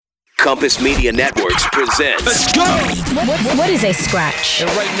Compass Media Networks presents. Let's go! What is a scratch? And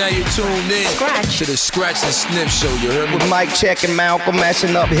right now you're tuned in Scratch. to the Scratch and Sniff Show, you heard me? With Mike Check and Malcolm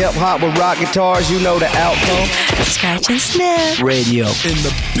mashing up hip-hop with rock guitars, you know the outcome. Scratch and Sniff. Radio. In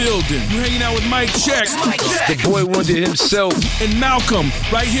the building. You're hanging out with Mike Check. The boy Wonder himself. And Malcolm,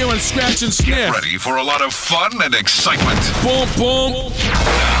 right here on Scratch and Sniff. Get ready for a lot of fun and excitement. Boom, boom.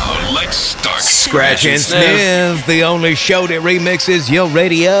 Now, let's start. Scratch and Sniff, the only show that remixes your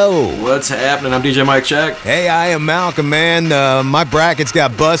radio. What's happening? I'm DJ Mike Check. Hey, I am Malcolm, man. My brackets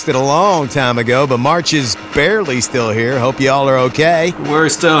got busted a long time ago, but March is barely still here. Hope y'all are okay. We're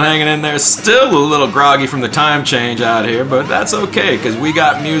still hanging in there. Still a little groggy from the time change out here, but that's okay, because we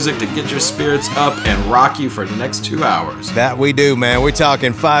got music to get your spirits up and rock you for the next 2 hours. That we do, man. We're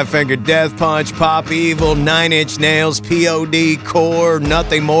talking Five Finger Death Punch, Pop Evil, Nine Inch Nails, POD, Core,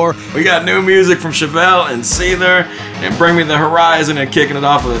 nothing more. We got new music from Chevelle and Seether, and Bring Me the Horizon, and kicking it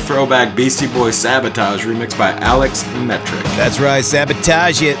off with a throwback Beastie Boys Sabotage remix by Alex Metric. That's right,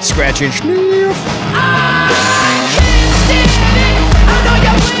 Sabotage it, Scratch and Sniff.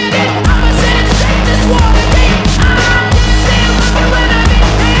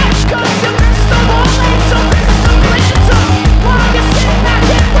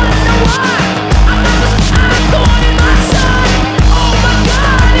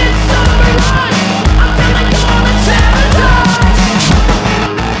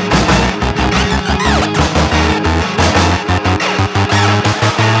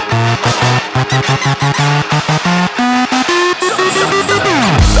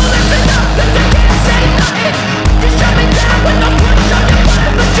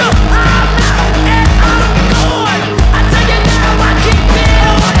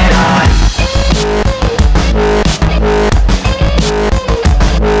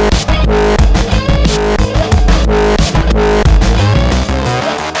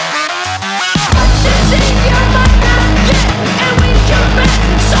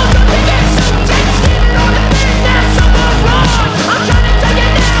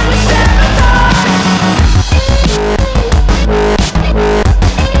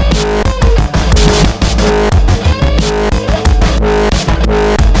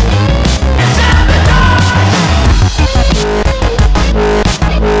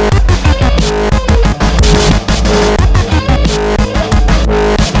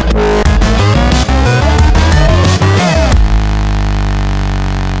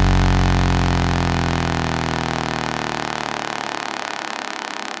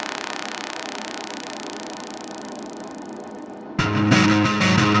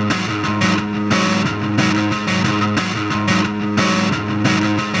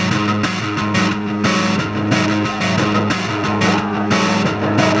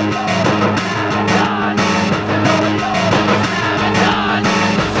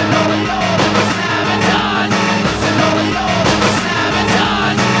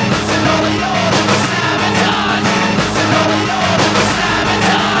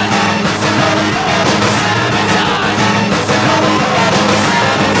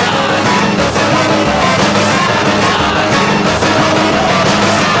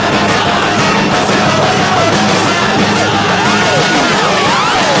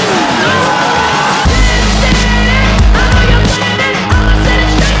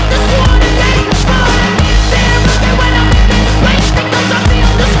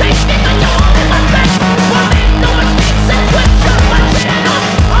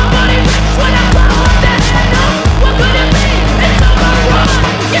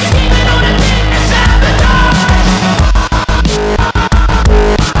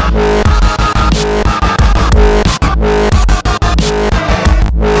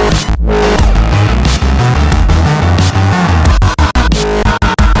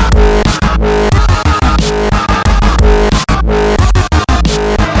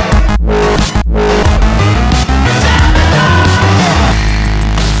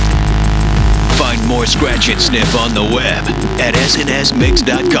 Scratch and Sniff on the web at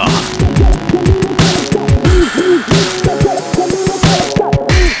snsmix.com.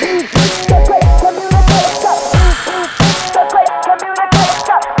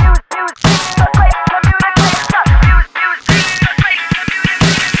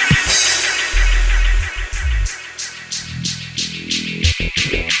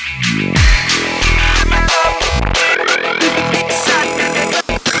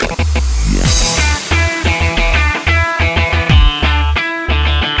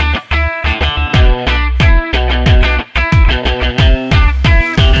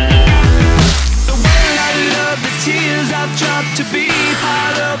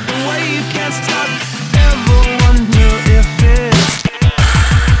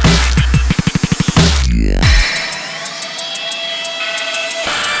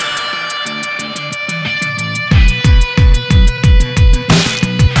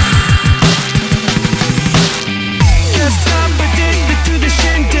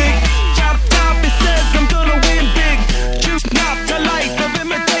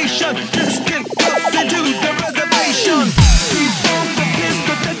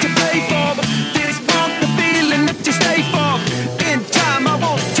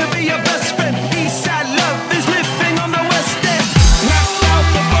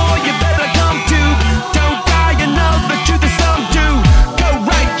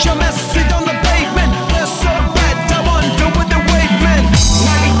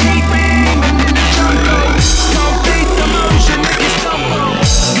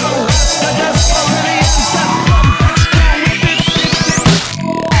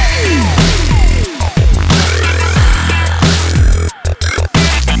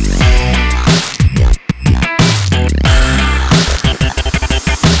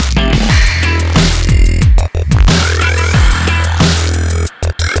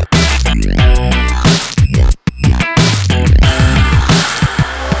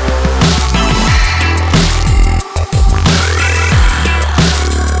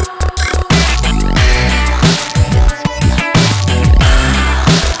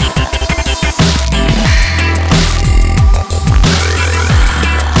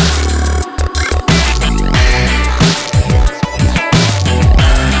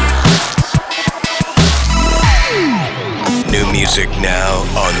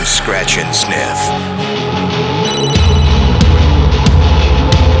 Scratch and Sniff.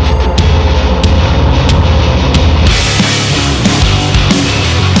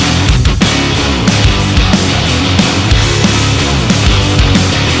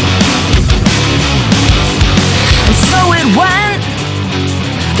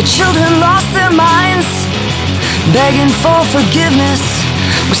 The children lost their minds, begging for forgiveness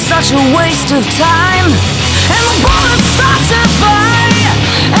was such a waste of time. And the bullets start to fly,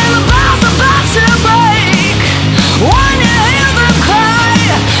 and the bombs about to break. When you hear them cry,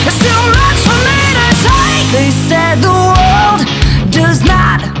 it's too much for me to take. They said the world does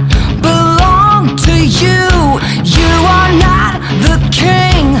not belong to you. You are not the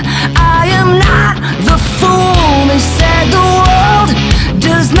king, I am not the fool. They said the world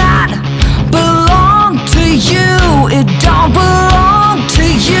does not belong to you. It don't belong to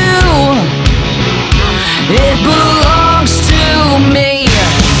you. It belongs to me.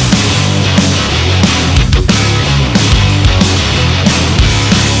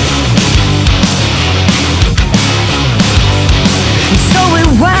 And so it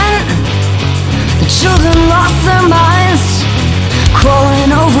went. The children lost their minds,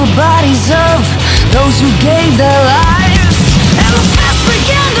 crawling over bodies of those who gave their lives. And the fists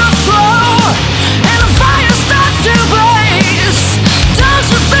begin to flow, and the fire starts to blaze. Don't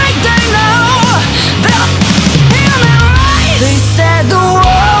you think they know they'll hear me right? They said the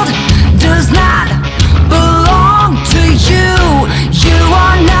world does not belong to you. You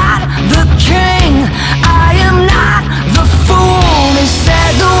are not the king, I am not the fool. They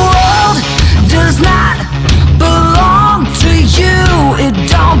said the world does not belong to you. It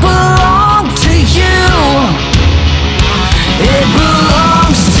don't belong to you. It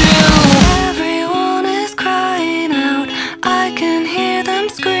belongs to everyone is crying out. I can hear them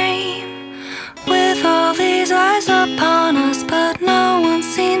scream with all these eyes upon us, but no one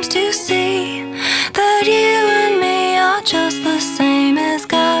seems to see that you and me are just the same as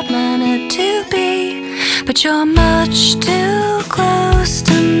God meant it to be. But you're much too close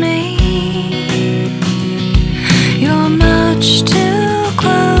to me. You're much too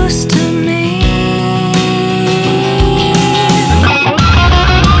close to me.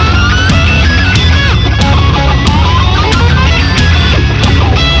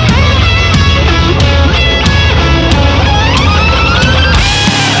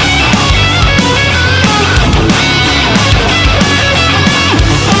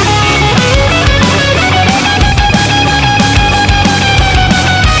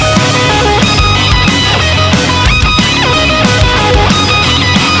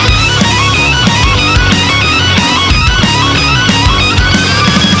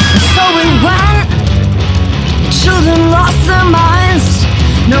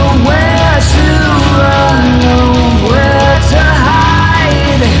 Nowhere to run, nowhere to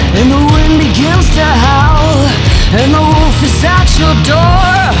hide. And the wind begins to howl, and the wolf is at your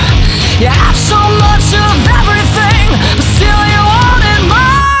door. You have so much of everything, but still you wanted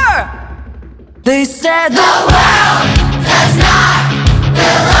more. They said the world does not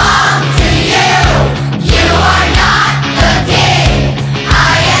belong to you. You are not the king,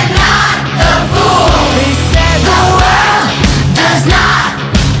 I am not the fool. They said the world does not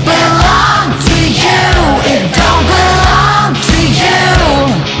belong to you. It don't belong to you.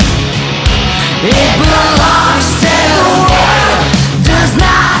 It belongs to the world. Does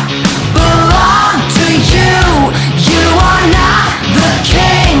not belong to you. You are not the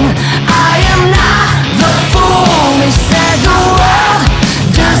king, I am not the fool. They said the world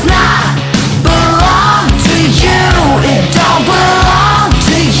does not belong to you. It don't belong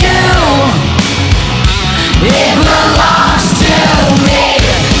to you. It belongs to me.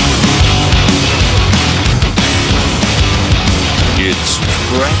 It's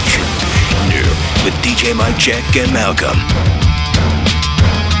Scratch and Sniff with DJ Mike Check and Malcolm.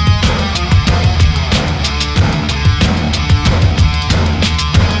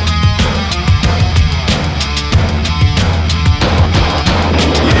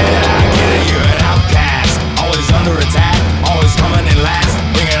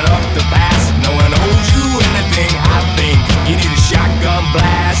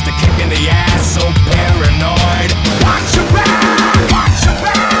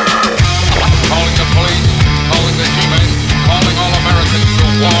 Calling the police, calling the G-men, calling all Americans to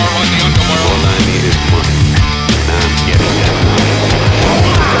war on the underworld. All I need is money. I'm getting that.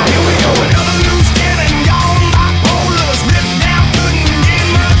 Here we go, another loose cannon gone. Bipolars ripped down, couldn't get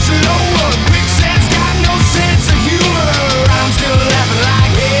much lower. Quicksand's got no sense of humor. I'm still laughing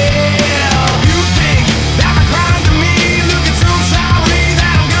like hell.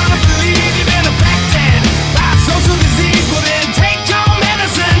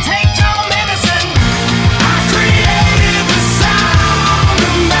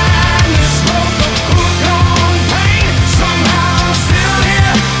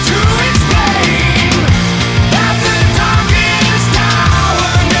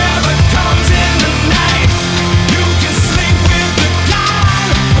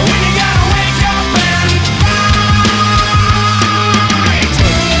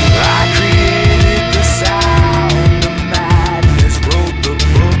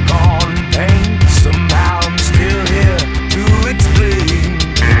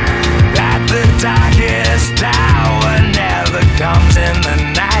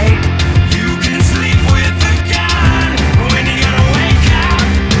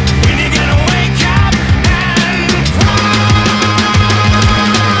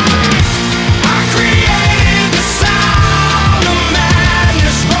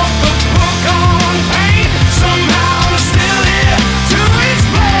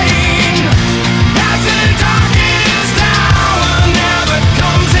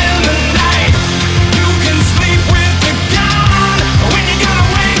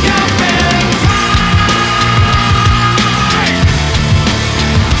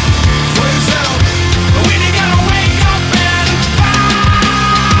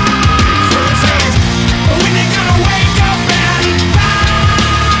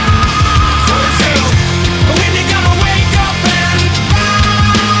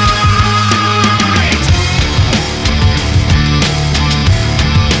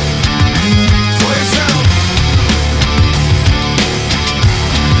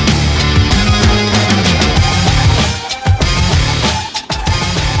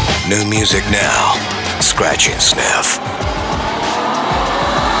 music now. Scratch and Sniff.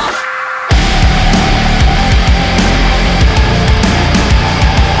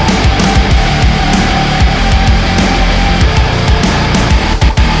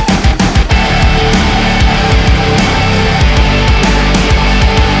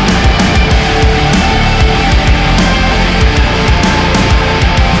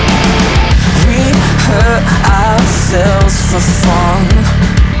 For fun,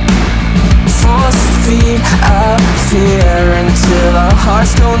 force feed our fear until our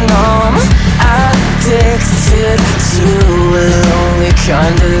hearts go numb. Addicted to a lonely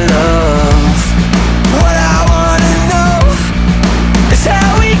kind of love. What I wanna know is how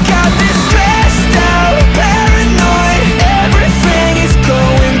we got this stressed out, paranoid. Everything is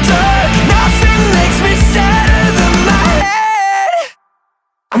going dark. Nothing makes me sadder than my head.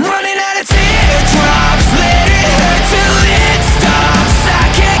 I'm running out of teardrops. Let it hurt till it stops.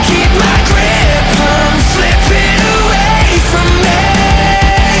 I can't keep my grip. I'm slipping away from me.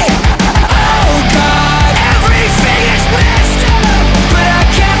 Oh God, everything is messed up, but I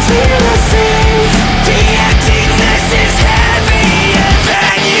can't feel a thing. The emptiness is heavier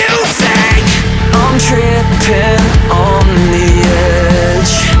than you think. I'm tripping on the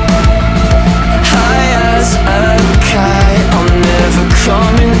edge, high as a kite. I'm never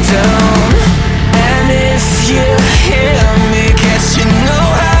coming down. And if you hear me, guess you know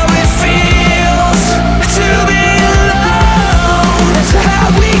how it feels to be alone. That's how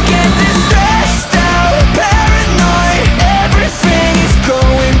we get this stressed out, paranoid. Everything is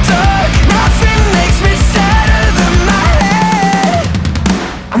going dark. Nothing makes me sadder than my head.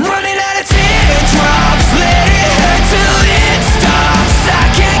 I'm running out of teardrops. Let it hurt till it stops.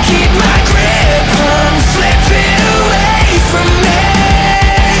 I can't keep my grip. I'm slipping away from me.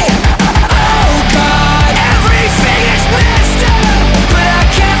 Oh God, everything is messed up, but I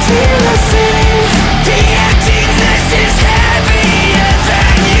can't feel a thing. The emptiness is heavier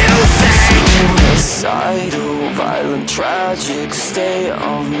than you think. Suicidal, violent, tragic state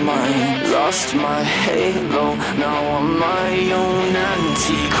of mind. Lost my halo, now I'm my own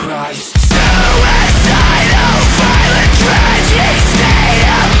antichrist. Suicidal, violent, tragic state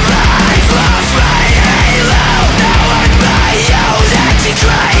of mind. Lost my halo, now I'm my own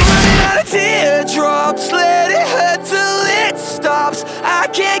antichrist. Running out of teardrops, let it hurt till it stops. I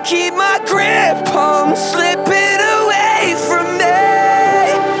can't keep my grip, I'm slipping away from me.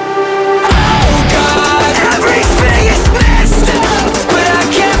 Oh God, everything is messed up, but I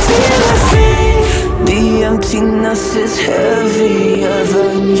can't feel a thing. The emptiness is heavier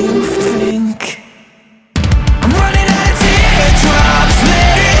than you think. I'm running out of teardrops,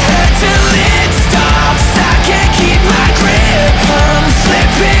 let it hurt till it stops. I can't keep my grip, I'm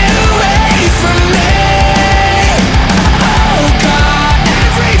slipping away from me. Oh God,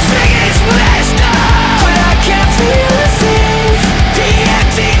 everything is messed up, but I can't feel a thing. The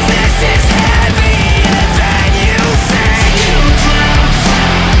emptiness is heavier than you think.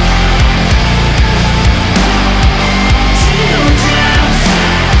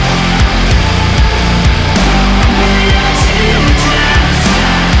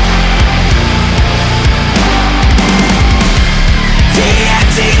 The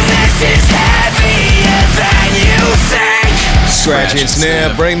emptiness is heavier than you think. Scratch and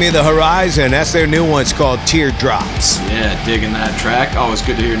Sniff, Bring Me the Horizon. That's their new one. It's called Teardrops. Yeah, digging that track. Always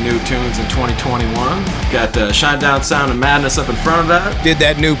good to hear new tunes in 2021. Got the Shinedown Sound of Madness up in front of that. Did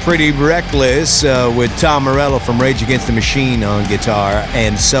that new Pretty Reckless with Tom Morello from Rage Against the Machine on guitar,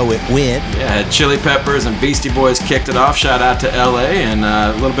 and So It Went. Yeah, had Chili Peppers and Beastie Boys kicked it off. Shout out to LA. And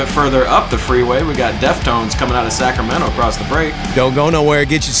a little bit further up the freeway, we got Deftones coming out of Sacramento across the break. Don't go nowhere.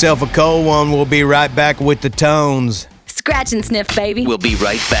 Get yourself a cold one. We'll be right back with the Tones. Scratch and Sniff, baby. We'll be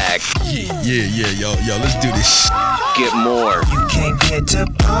right back. Yo, let's do this. Get more at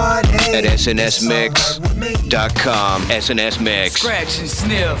snsmix.com. SNS Mix. Scratch and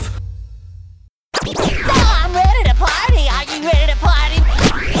Sniff. I'm ready to party. Are you ready to party?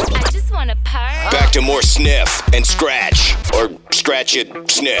 I just want to party. Back to more Sniff and Scratch. Or Scratch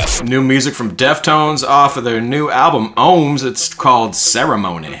it, Sniff. New music from Deftones off of their new album, Ohms. It's called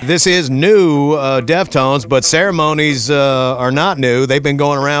Ceremony. This is new Deftones, but ceremonies are not new. They've been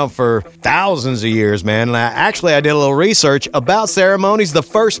going around for thousands of years, man. Actually, I did a little research about ceremonies. The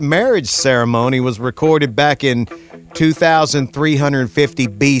first marriage ceremony was recorded back in 2350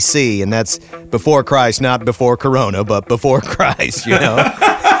 BC, and that's before Christ, not before Corona, but before Christ, you know.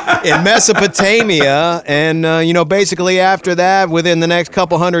 in Mesopotamia. And, basically after that, within the next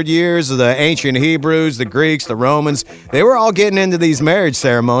couple hundred years, the ancient Hebrews, the Greeks, the Romans, they were all getting into these marriage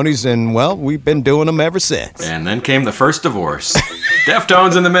ceremonies. And, well, we've been doing them ever since. And then came the first divorce.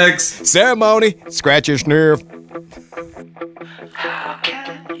 Deftones in the mix. Ceremony, scratch your nerve. How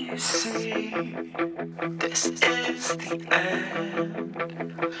can you see this is the end?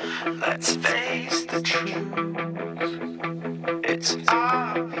 Let's face the truth. It's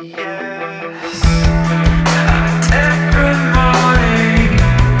obvious. Every morning,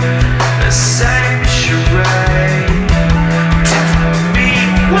 the same charade. Tell me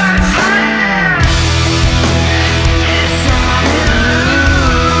what's left. It's all illusion.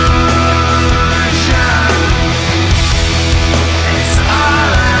 It's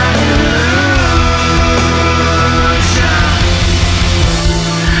all illusion.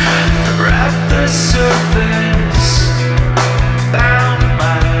 Wrap the surface. Bound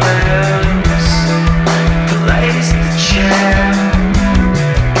my limbs, placed the chair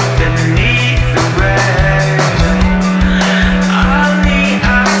beneath the red. On the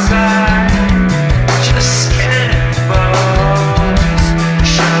outside, just skin and bones.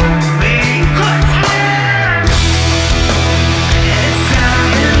 Show me what's left. It's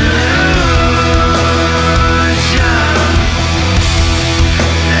an illusion.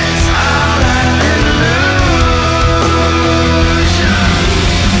 It's all an illusion.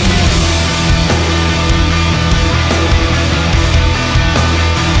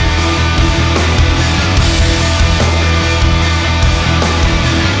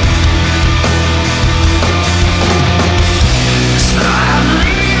 So I'm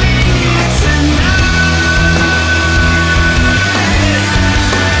leaving you tonight.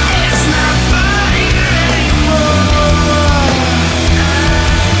 It's not funny anymore.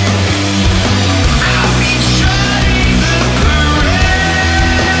 I'll be shutting the parade.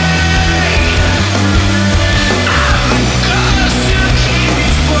 I'm the ghost you came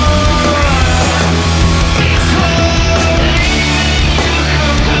before. It's holding you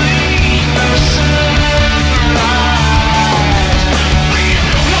complete the sunrise. With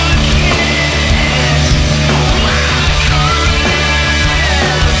one kiss,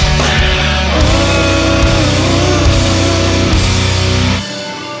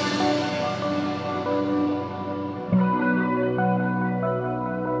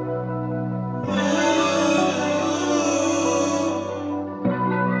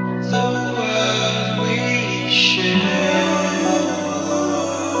 the world we share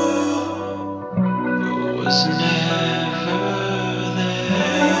was never there.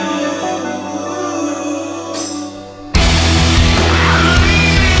 I'm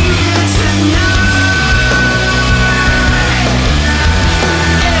leaving you tonight.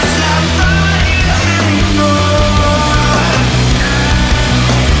 It's not funny anymore.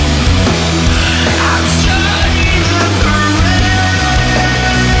 I'm shutting the parade.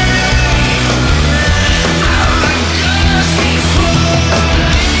 I'm the ghost he's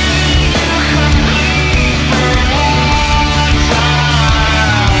holding you complete for one time.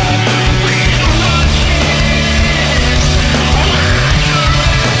 With one kiss,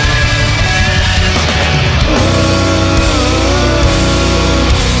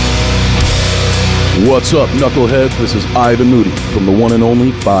 What's up, knuckleheads? This is Ivan Moody from the one and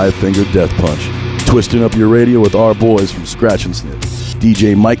only Five Finger Death Punch, twisting up your radio with our boys from Scratch and Sniff,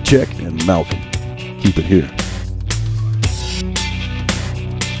 DJ Mike Check and Malcolm. Keep it here.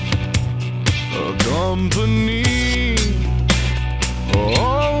 A company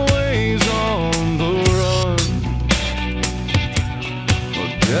always on the run.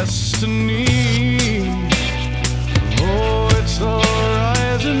 A destiny. Oh, it's the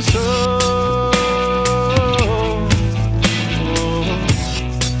rising sun.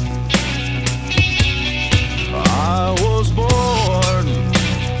 I was born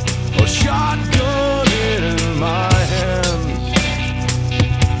a shotgun in my hands.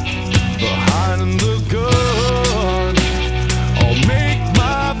 Behind the gun, I'll make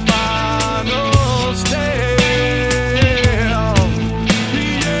my final stand.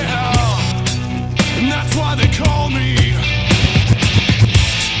 Yeah, and that's why they call me.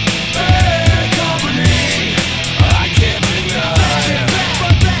 Hey!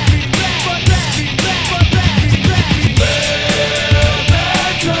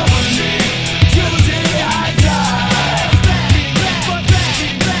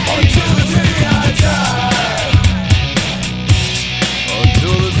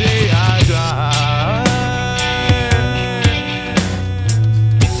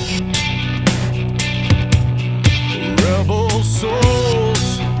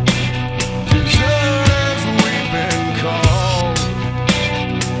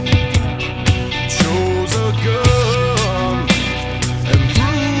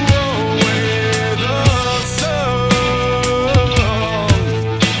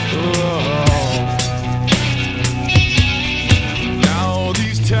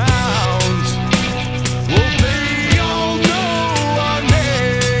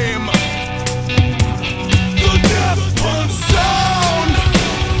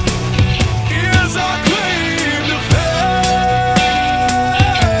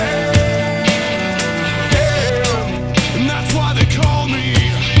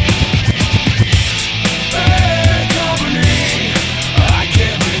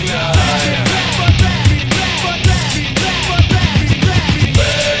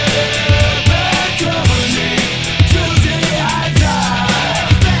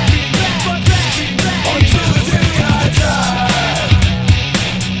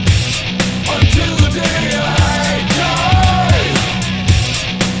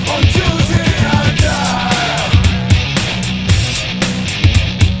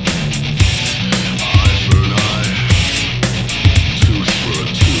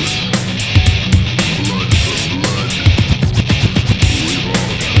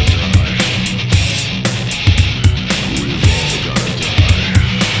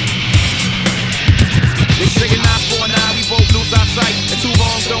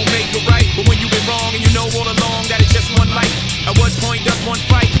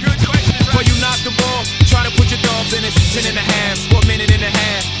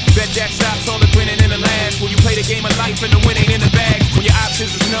 game of life and the win ain't in the bag. When your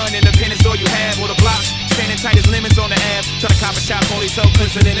options is none, independence all you have. Or the block, standing tight as lemons on the app. Try to cop a shop, only so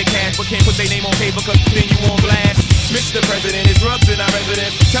cushion in the cash. But can't put their name on paper, cause then you on blast. Mr. President, it's drugs in our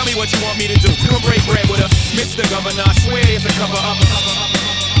residence. Tell me what you want me to do. Come break bread with us. Mr. Governor, I swear it's a cover up.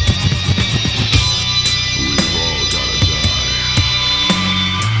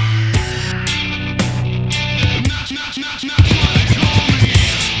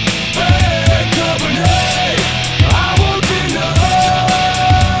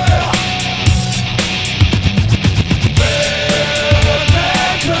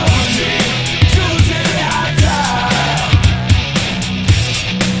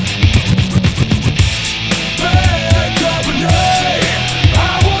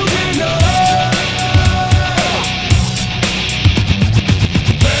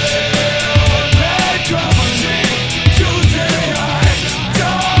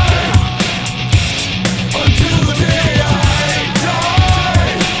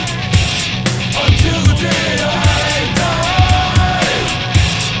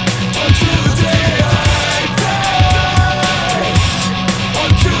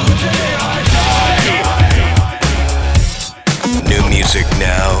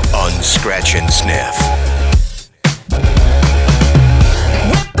 Now on Scratch and Sniff.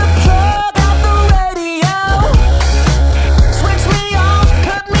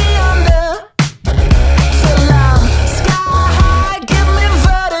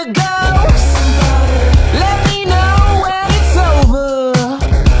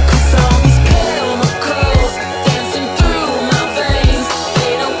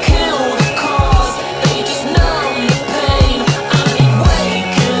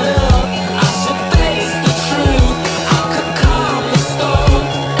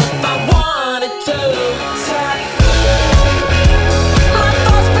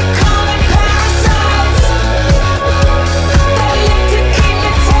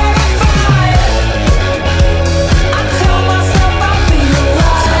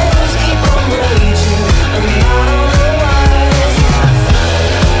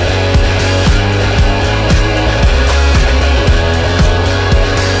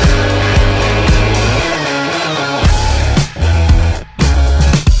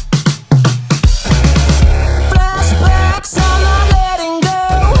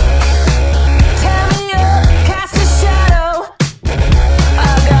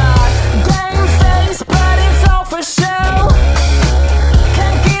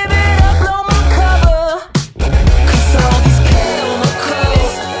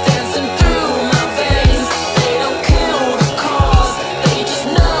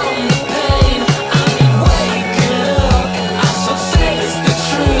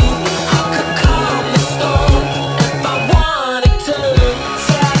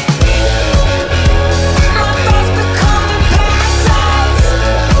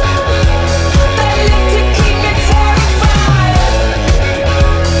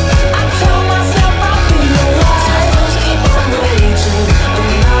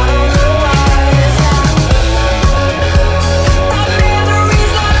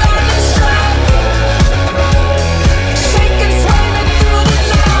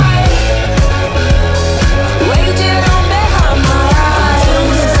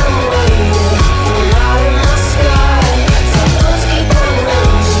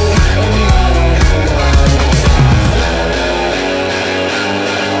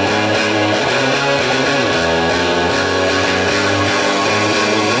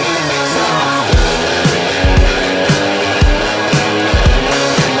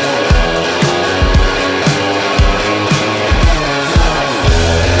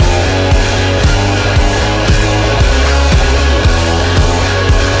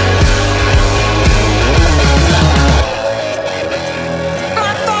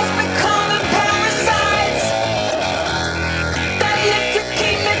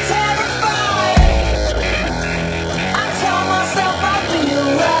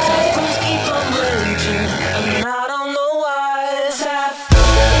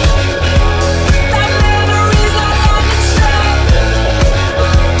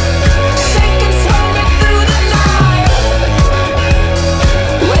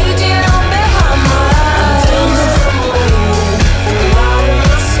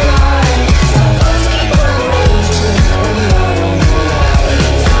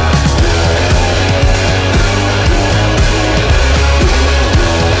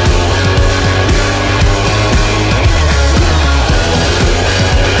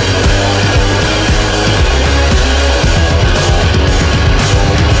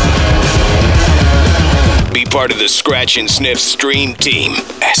 Part of the Scratch and Sniff stream team,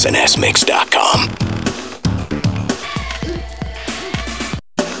 SNSMix.com.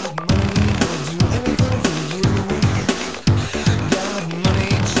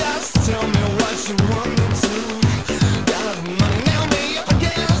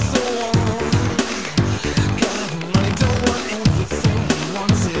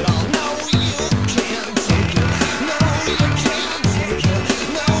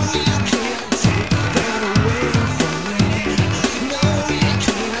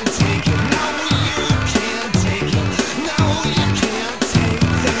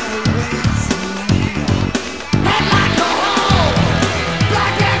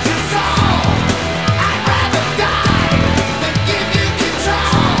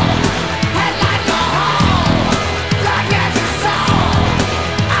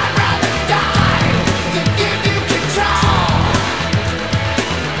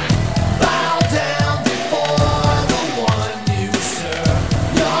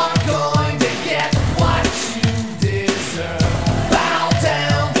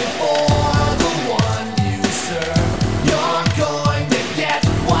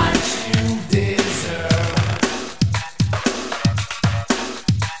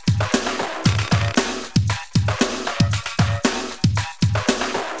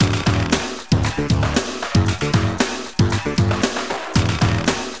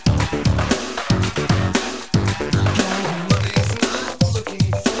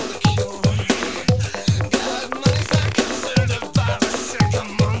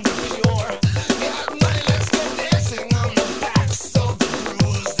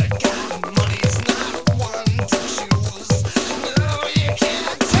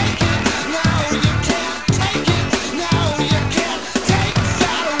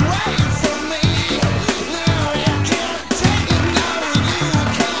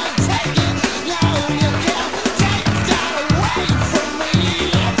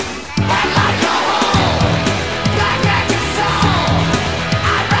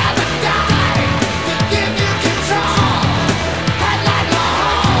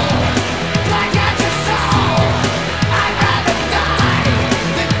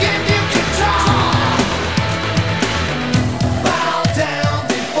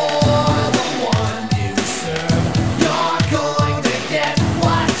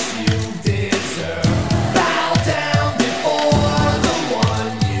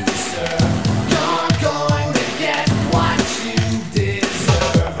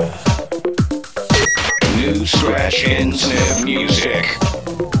 Scratch and Sniff Music.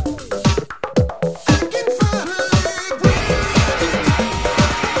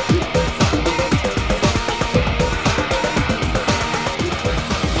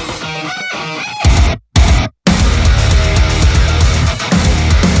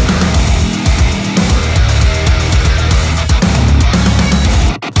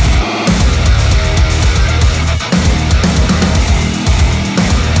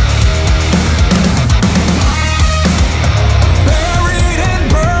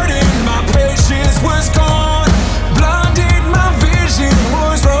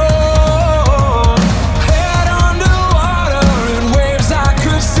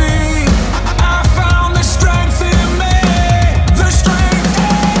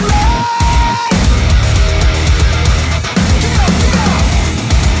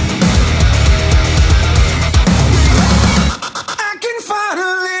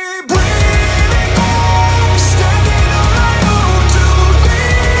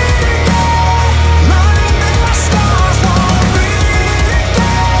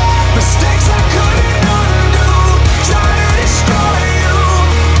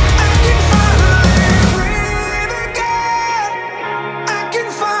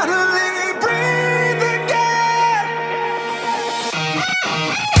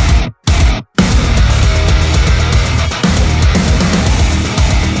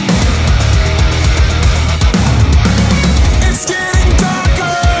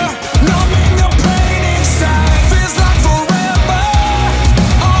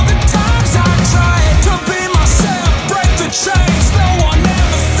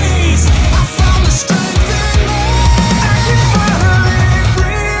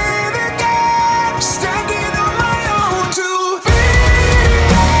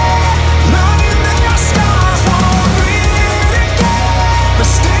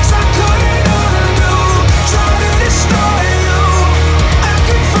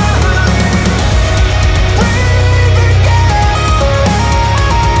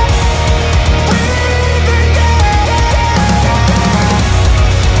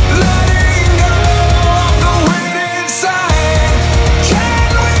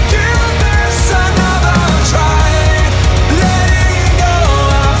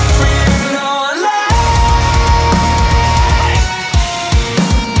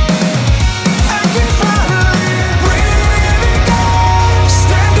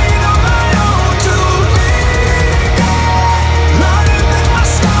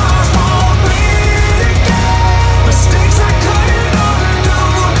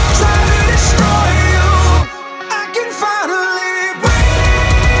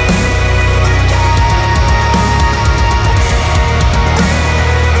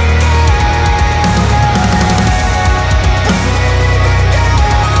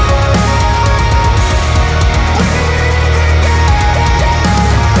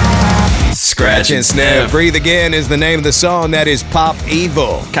 Scratch and Sniff. Breathe Again is the name of the song. That is Pop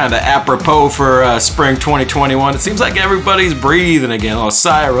Evil. Kind of apropos for spring 2021. It seems like everybody's breathing again. A little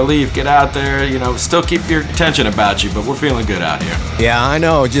sigh of relief. Get out there. You know, still keep your attention about you, but we're feeling good out here. Yeah, I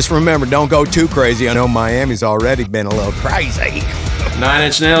know. Just remember, don't go too crazy. I know Miami's already been a little crazy. 9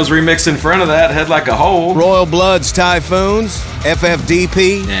 Inch Nails remix in front of that, Head Like a Hole. Royal Bloods, Typhoons,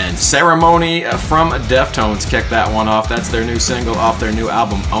 FFDP. And Ceremony from Deftones kicked that one off. That's their new single off their new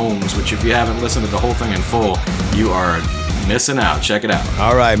album, Ohms, which if you haven't listened to the whole thing in full, you are missing out. Check it out.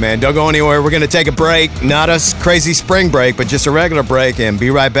 All right, man. Don't go anywhere. We're going to take a break. Not a crazy spring break, but just a regular break, and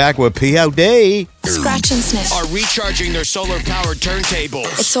be right back with P.O.D. Scratch and Sniff are recharging their solar-powered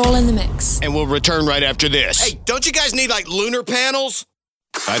turntables. It's all in the mix. And we'll return right after this. Hey, don't you guys need, like, lunar panels?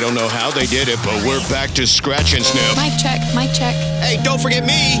 I don't know how they did it, but we're back to Scratch and Sniff. Mic check, mic check. Hey, don't forget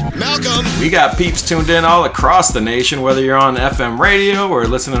me, Malcolm. We got peeps tuned in all across the nation, whether you're on FM radio or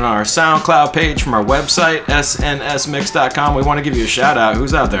listening on our SoundCloud page from our website, snsmix.com. We want to give you a shout out.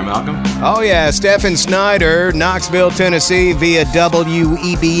 Who's out there, Malcolm? Oh, yeah, Stephen Snyder, Knoxville, Tennessee, via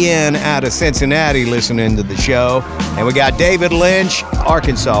WEBN out of Cincinnati, listening to the show. And we got David Lynch,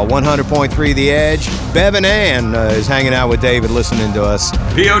 Arkansas, 100.3 The Edge. Bevan Ann is hanging out with David, listening to us.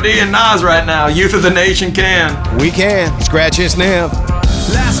 P.O.D. and Nas right now. Youth of the Nation can. We can. Scratch and Sniff.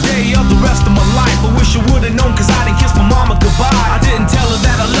 Last day of the rest of my life, I wish I would've known, cause I didn't kiss my mama goodbye. I didn't tell her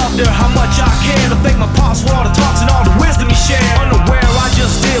that I loved her, how much I cared. I thank my pops for all the talks and all the wisdom he shared. Unaware, I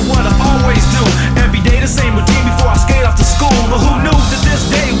just did what I always do. Every day the same routine before I skate off to school. But who knew that this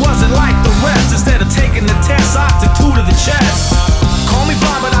day wasn't like the rest? Instead of taking the test, I took 2 to the chest. Call me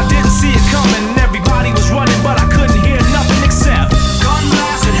blind, but I didn't see it coming. Everybody was running, but I couldn't hear nothing except gun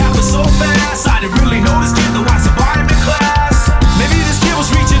blast. It happened so fast, I didn't really know this kid, though I survived in class. Maybe this kid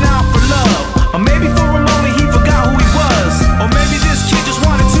was reaching out for love, or maybe for a moment he forgot who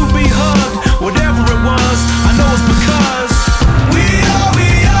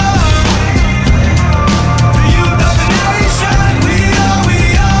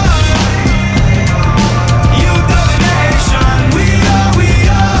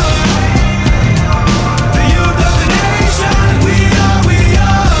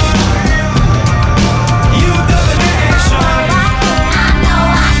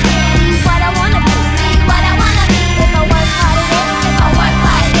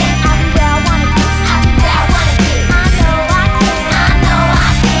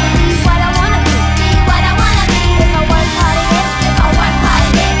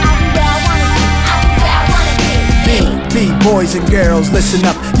Boys and girls, listen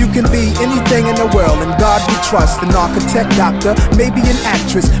up. You can be anything in the world, and God we trust. An architect, doctor, maybe an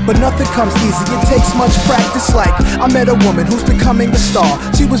actress, but nothing comes easy. It takes much practice. Like I met a woman who's becoming a star.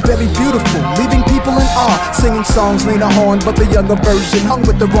 She was very beautiful, leaving people in awe. Singing songs, Lena Horne, but the younger version. Hung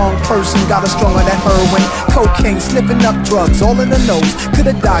with the wrong person, got her strung on that heroin, cocaine, sniffing up drugs, all in the nose.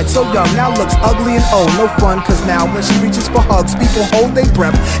 Could've died so young, now looks ugly and old. No fun, cause now when she reaches for hugs, people hold their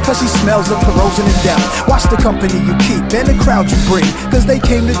breath, cause she smells of corrosion and death. Watch the company you keep and the crowd you bring, cause they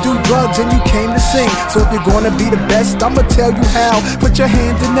came to do drugs and you came to sing. So if you're gonna be the best, I'ma tell you how. Put your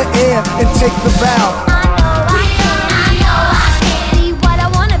hand in the air and take the vow.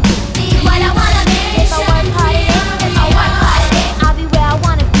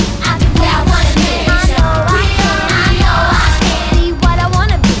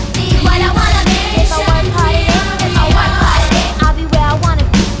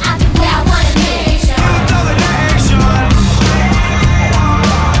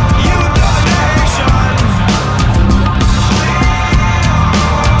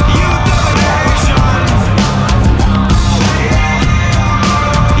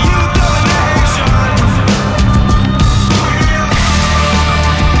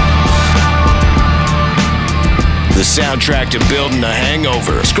 The soundtrack to Building a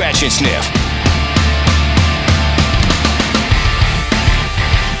Hangover. Scratch and Sniff.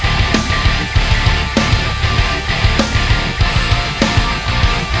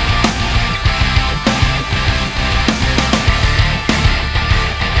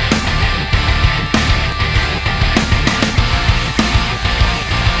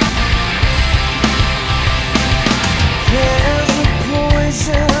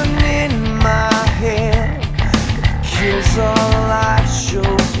 All life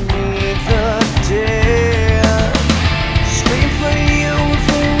shows me the dead. Scream for you,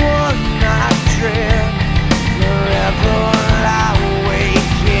 the one I dread. Forever lie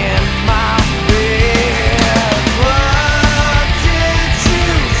awake in my bed. What did you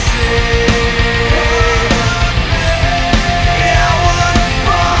say? I was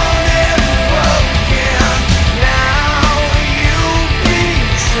born and broken. Now you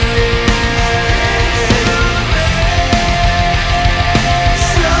betray.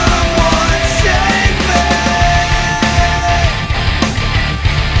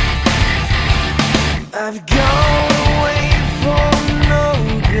 I've gone away for no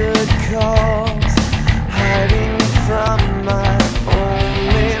good cause, hiding from my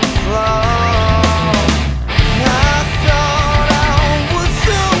only flaw. I thought I was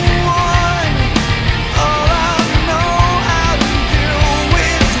the one. All I know how to do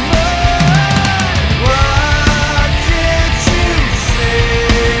is run. What did you say?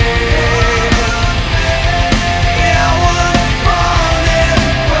 I was born and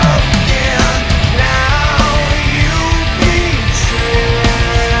broken. Now you betray.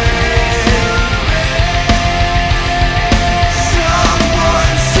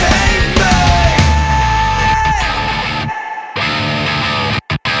 Someone save me.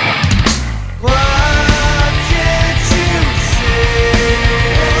 What did you say?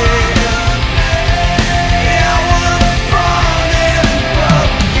 I was born and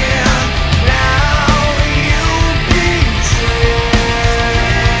broken. Now you betray.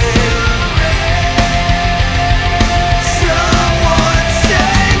 Someone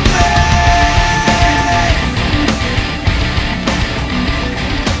save me.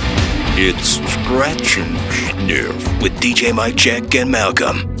 It's Scratch and Sniff with DJ Mike Check and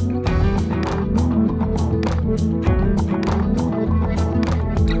Malcolm.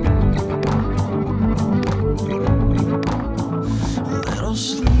 A little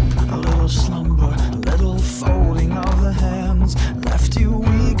sleep, a little slumber, a little folding of the hands. Left you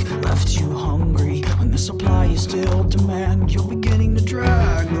weak, left you hungry. When the supply you still demand, you're beginning to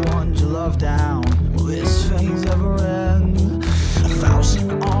drag the ones you love down. Will this phase ever end?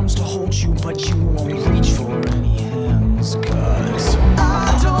 1,000 arms to hold you, but you won't reach for any hands. 'Cause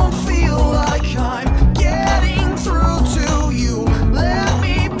I don't feel like I'm getting through to you. Let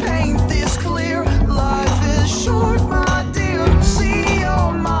me paint this clear. Life is short, my dear. See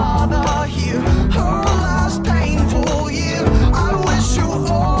your mother here. Her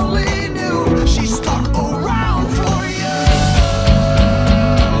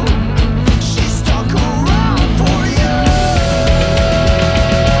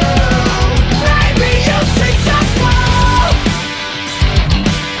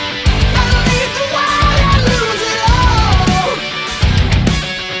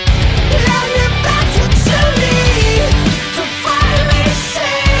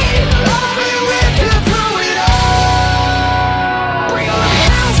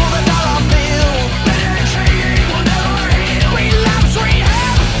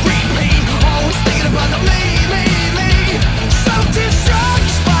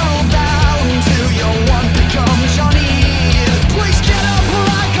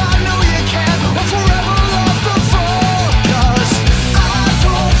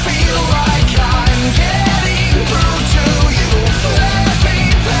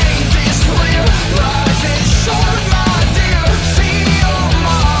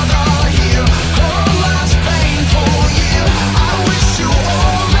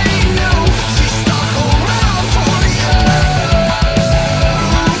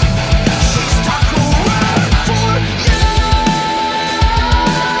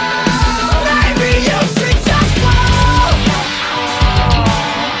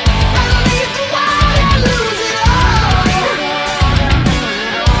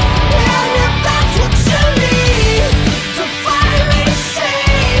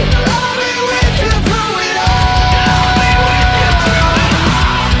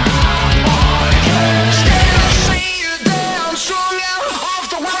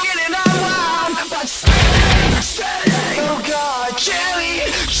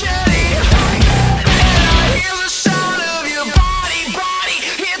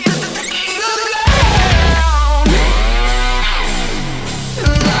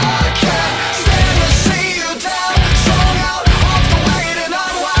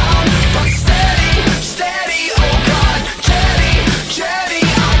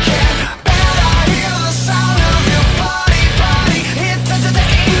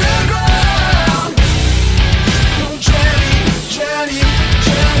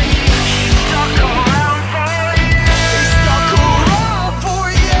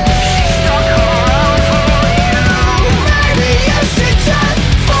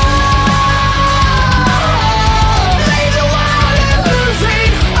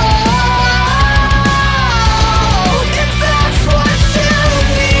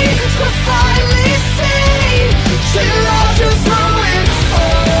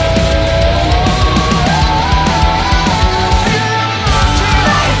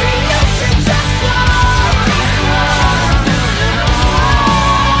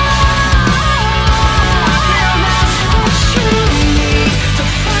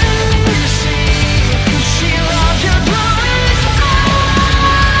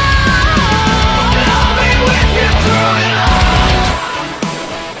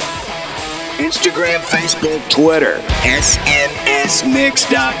Facebook, Twitter, SNSMix.com.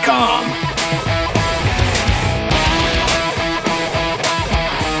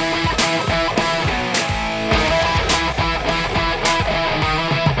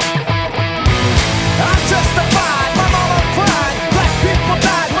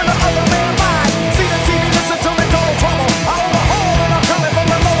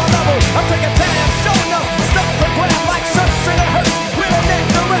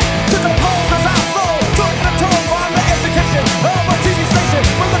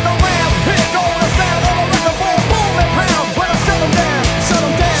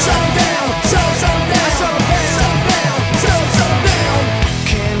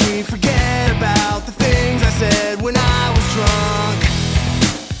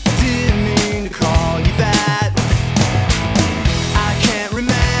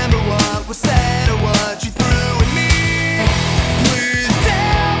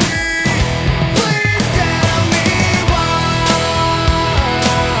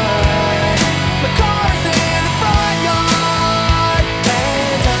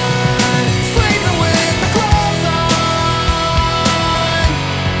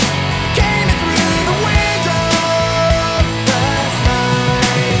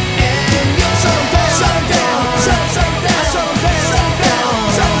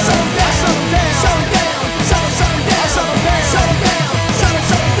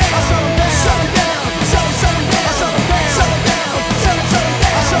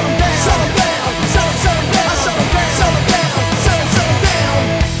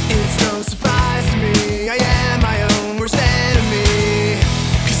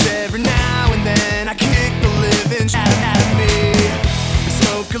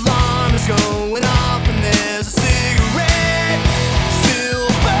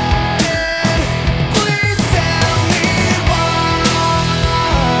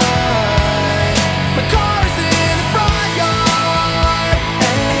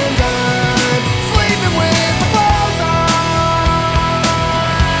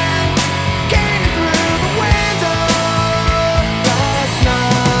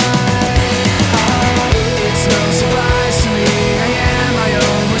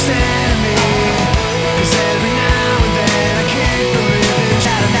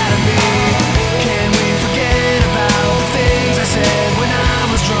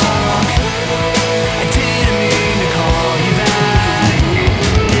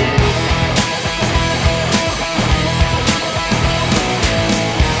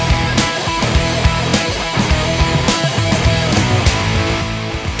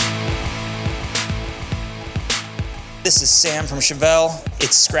 This is Sam from Chevelle.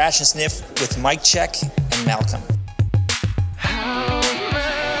 It's Scratch and Sniff with Mike Check and Malcolm. Right.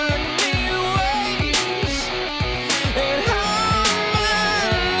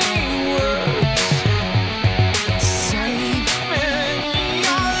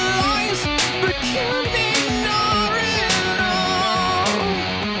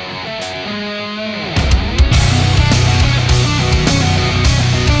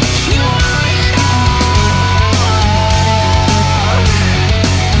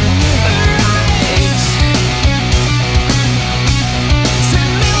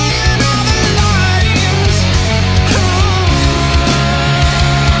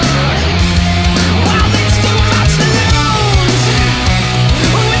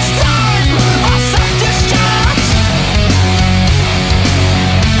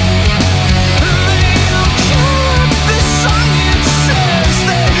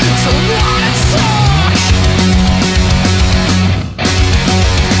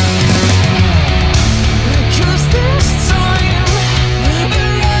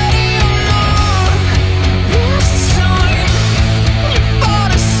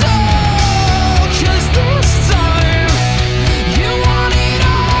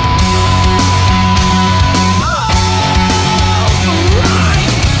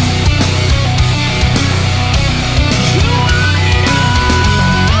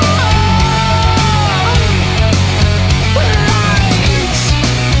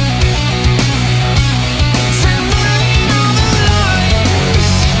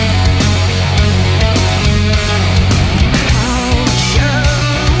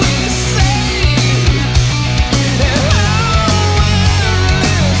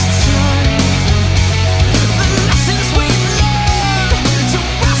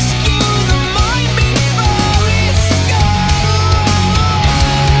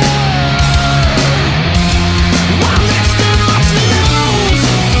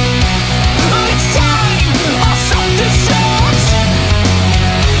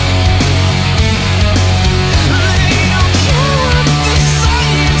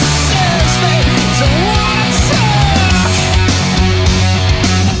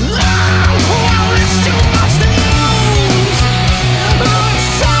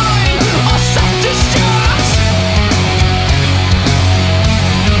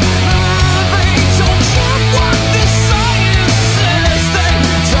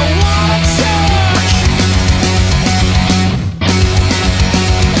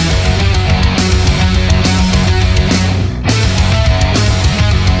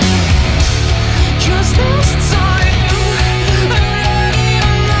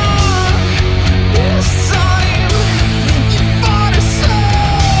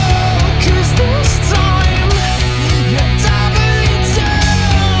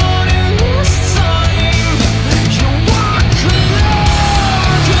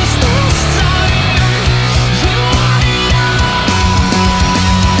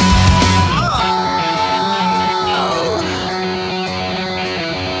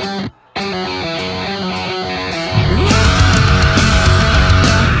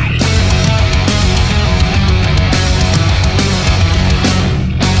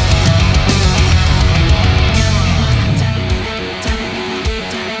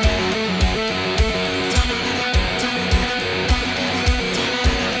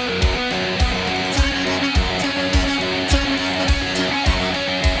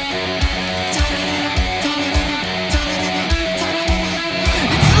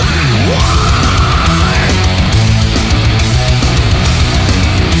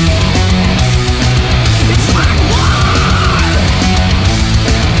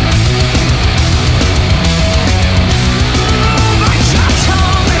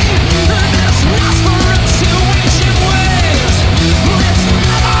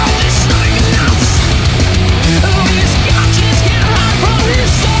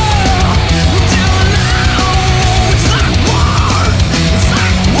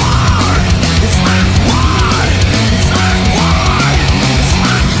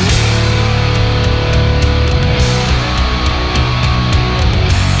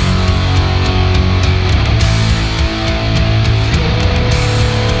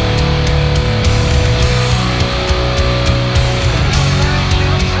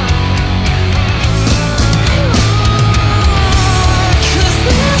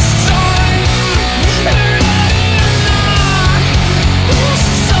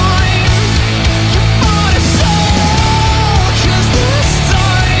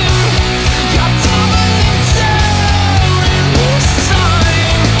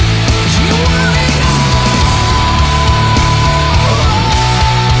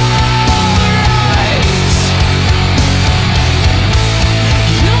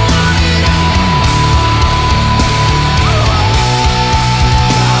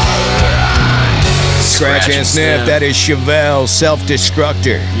 Scratch and Sniff. That is Chevelle,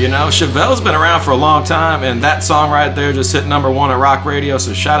 Self-Destructor. You know, Chevelle's been around for a long time, and that song right there just hit number 1 at rock radio,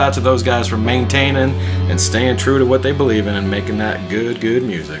 so shout out to those guys for maintaining and staying true to what they believe in and making that good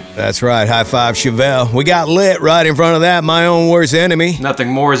music. That's right. High five, Chevelle. We got Lit right in front of that, My Own Worst Enemy.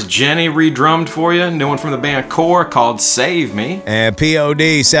 Nothing More is Jenny redrummed for you. New one from the band Core called Save Me. And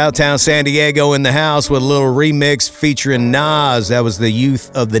POD, Southtown San Diego in the house with a little remix featuring Nas. That was The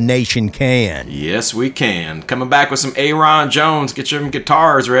Youth of the Nation Can. Yes, we can. Coming back with some Aaron Jones. Get your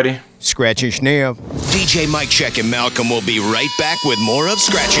guitars ready. Scratch and Sniff. DJ Mike Check and Malcolm will be right back with more of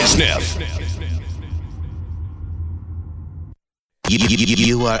Scratch and Sniff.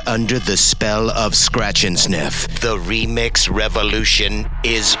 You are under the spell of Scratch and Sniff. The remix revolution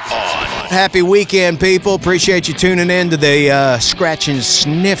is on. Happy weekend, people. Appreciate you tuning in to the Scratch and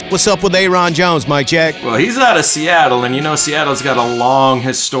Sniff. What's up with Aaron Jones, Mike Jack? Well, he's out of Seattle, and you know Seattle's got a long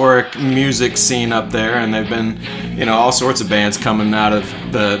historic music scene up there, and they've been, all sorts of bands coming out of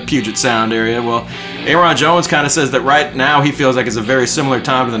the Puget Sound area. Well, Aaron Jones kind of says that right now he feels like it's a very similar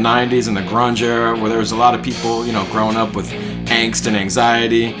time to the 90s and the grunge era, where there was a lot of people, growing up with angst and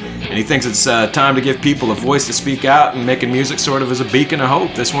anxiety, and he thinks it's time to give people a voice to speak out, and making music sort of as a beacon of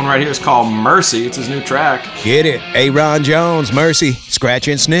hope. This one right here is called Mercy. It's his new track. Get it. Aaron Jones, Mercy, Scratch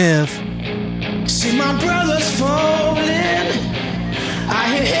and Sniff. See my brothers falling, I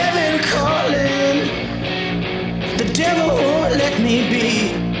hear heaven calling, the devil won't let me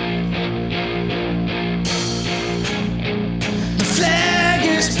be. The flag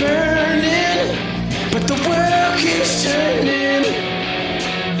is burning, but the world keeps turning,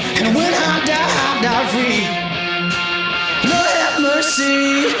 and when I die free. Lord have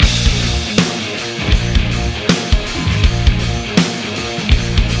mercy.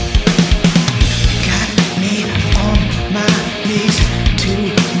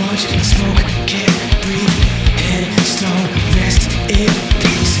 Smoke, can't breathe, headstone, rest in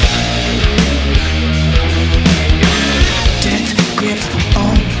peace. Death grip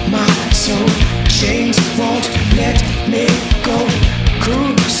on my soul, chains won't let me go.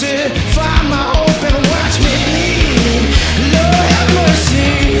 Crucify my hope and watch me bleed. Lord have mercy.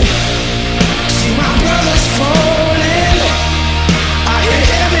 See my brothers falling, I hear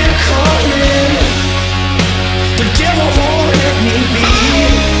heaven calling, the devil won't let me be.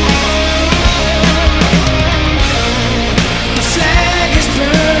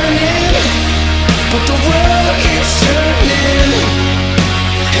 But the world keeps turning,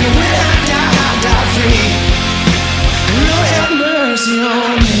 and when I die free. Lord have mercy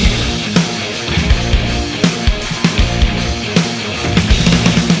on me.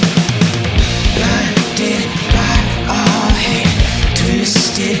 Blinded by all hate,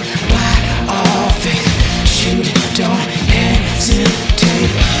 twisted by all faith. Shoot, don't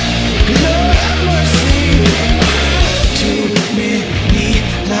hesitate. Lord have mercy. Too many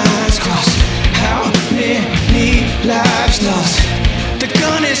lines crossed. How many lives lost? The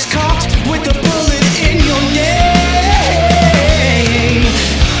gun is cocked with a bullet in your name.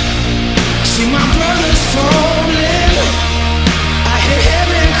 See my brothers falling, I hear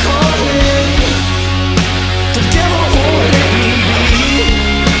heaven calling, the devil won't let me be.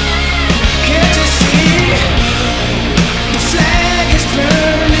 Can't you see? The flag is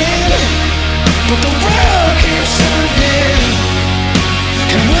burning, but the world keeps turning,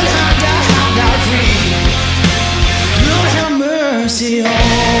 and when I die free. Lord have mercy on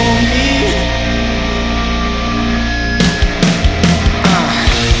me.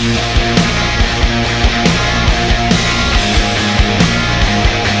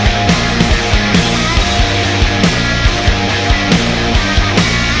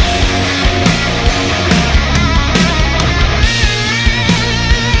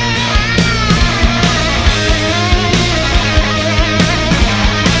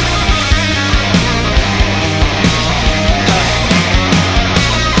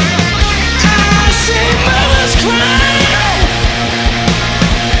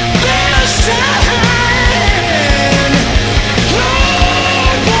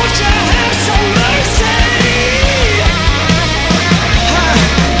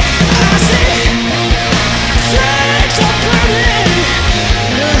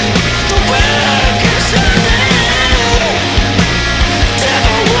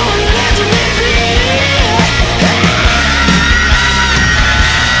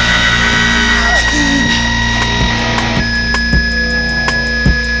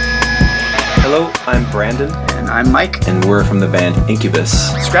 I'm Brandon. And I'm Mike. And we're from the band Incubus.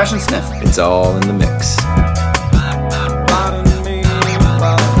 Scratch and Sniff. It's all in the mix.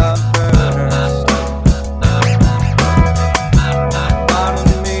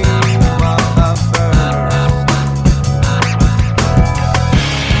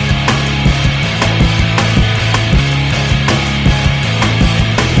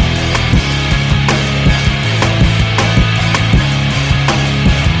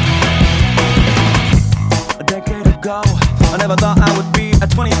 Never thought I would be at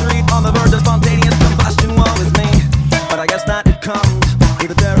 23 on the verge of spontaneous combustion. Woe is me, but I guess that it comes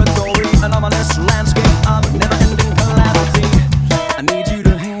with the territory, an ominous landscape of never-ending calamity. I need you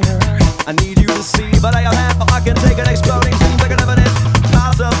to hear, I need you to see, but I am now, I can take an exploding, seems like an evident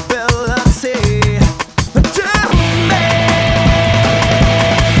possibility. Do me,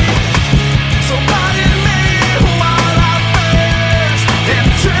 so pardon me while I burst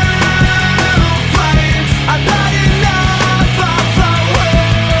into flames. I'm not enough of the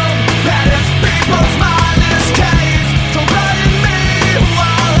world that its people's mind escapes. So pardon me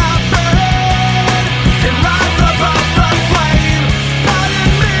while I burn and rise above the flame. Pardon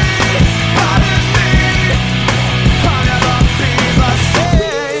me, I'll never be the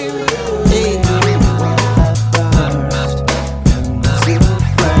same.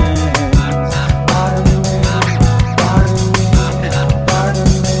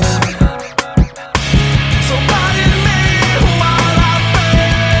 So pardon me while I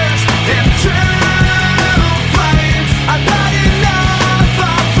burst into flames. I'm not enough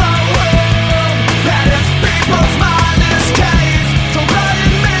of the world that its people's mind escapes. So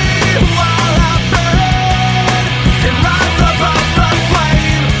pardon me while I burn and rise above the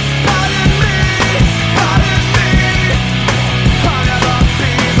flame. Pardon me, I'll never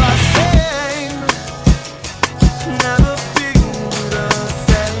be the same. Never be the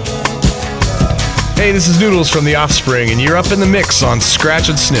same. Hey, this is Noodles from The Offspring, and you're up in the mix on Scratch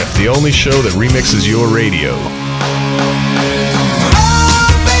and Sniff, the only show that remixes your radio.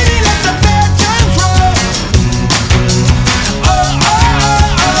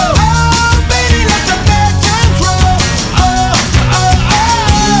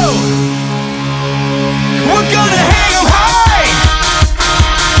 We're gonna hang 'em high.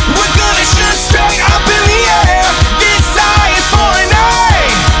 We're gonna shoot straight up in the air. This eye is for an eye.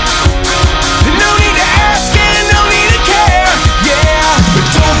 No need to ask and no need to care. Yeah, but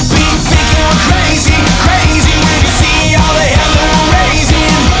don't be thinking we're crazy, crazy when you see all the hell that we're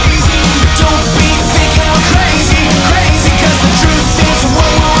raising. Don't be thinking we're crazy, crazy 'cause the truth is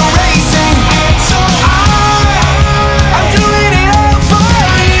what we're erasing. So I'm doing it all for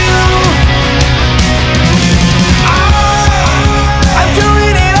you. I'm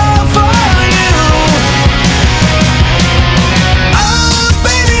doing it all for you. Oh,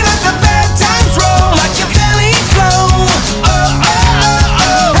 baby, let the bad times roll like your belly flow. Oh, oh, oh,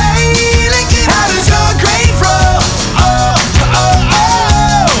 oh. Hey, Lincoln, how does your grave roll? Oh, oh,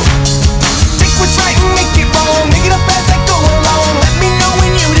 oh. Think what's right and make it wrong. Make it up as I go along. Let me know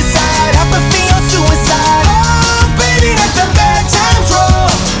when you decide. Apathy or suicide. Oh, baby, let the bad times roll.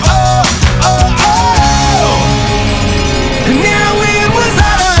 Oh, oh, oh. Now it was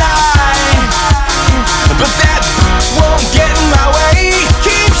all a lie, but that won't get in my way.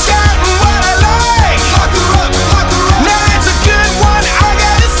 Keep shouting what I like. Lock her up, lock her up. Now that's a good one, I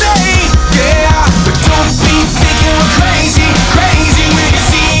gotta say. Yeah, but don't be thinking we're crazy, crazy when you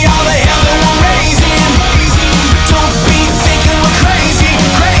see all the hell that we're raising. Don't be thinking we're crazy,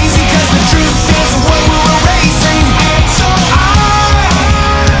 crazy 'cause the truth is what we're erasing. So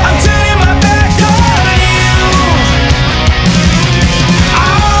I'm turning my back on you.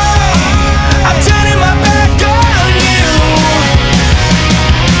 I'm turning my back on you.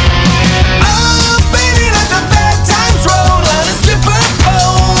 Oh, baby, let the bad times roll on a stripper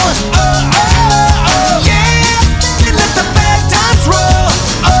pole. Oh, oh, oh, yeah. Let the bad times roll.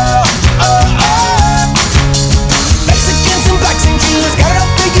 Oh, oh, oh. Mexicans and blacks and Jews, got it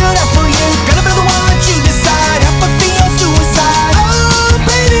all figured out for you. Gotta be the one that you decide. Apathy or suicide. Oh,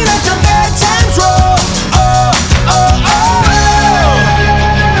 baby, let the bad times roll. Oh, oh, oh.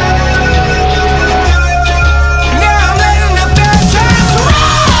 Now I'm letting the bad times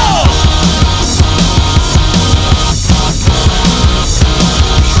roll.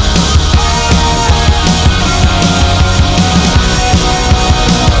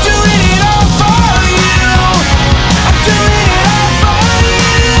 Doing it all for you. I'm doing it all for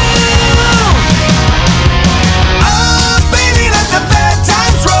you. Oh, baby, let the bad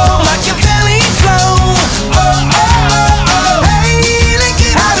times roll like your belly flow. Oh, oh, oh, oh. Hey,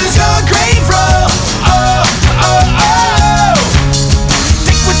 Lincoln, how does your grave roll? Oh, oh, oh.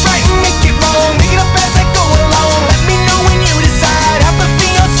 Think what's right and make it wrong. Make it up as I go along. Let me know when you decide. Apathy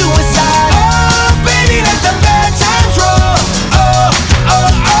or suicide. Oh, baby, let the bad times roll. Oh, oh,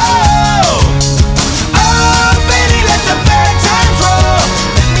 oh. Oh, baby, let the bad times roll.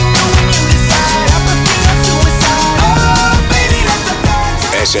 Let me know when you decide. Apathy or suicide. Oh, baby, let the bad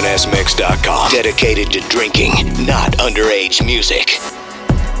times SNSMix.com. Dedicated to drinking, not underage music.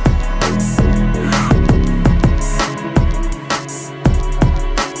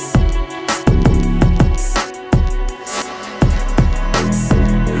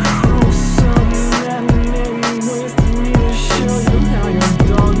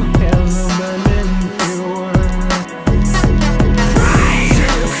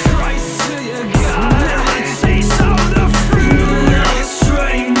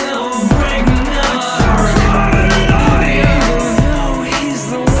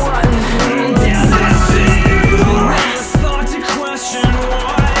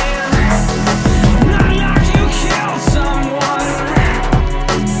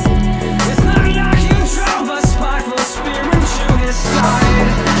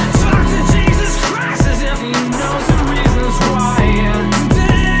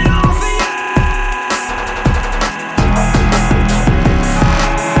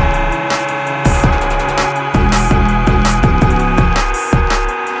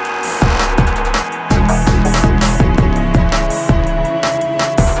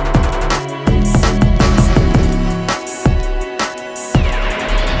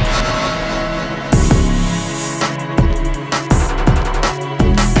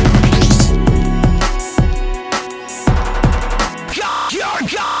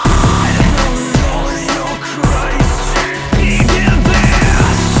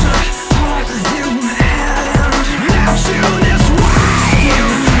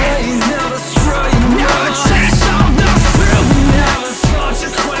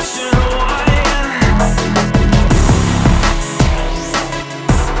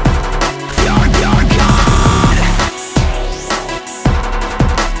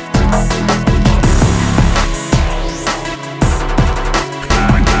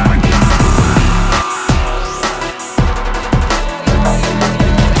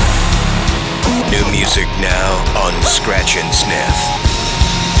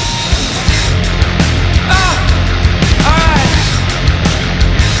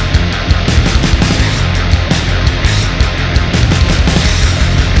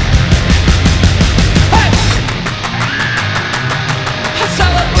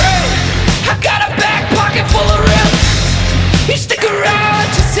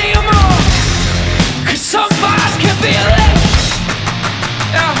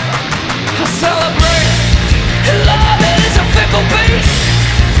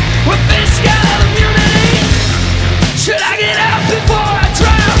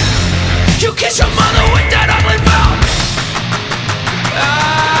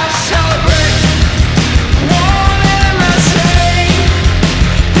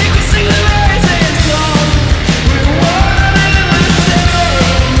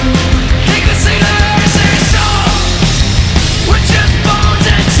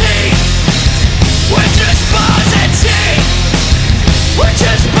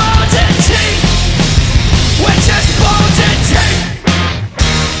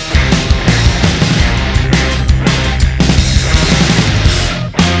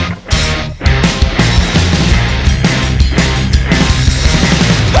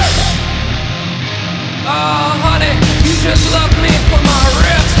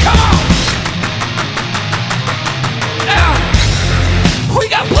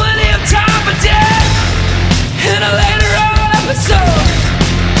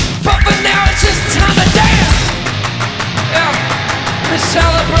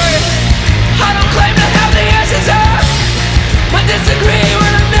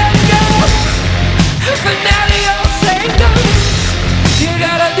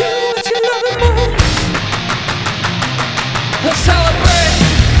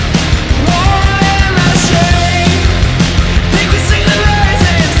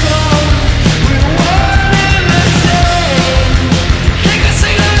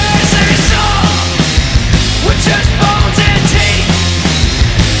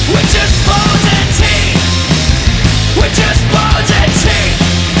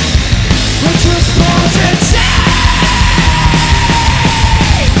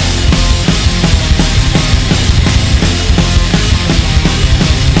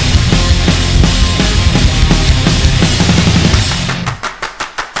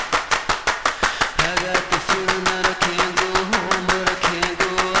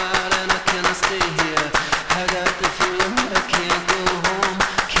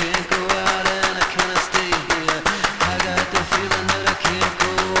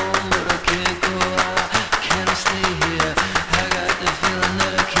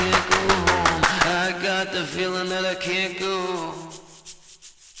 I can't go.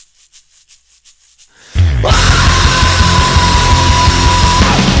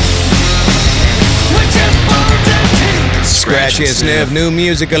 Scratch and Sniff, new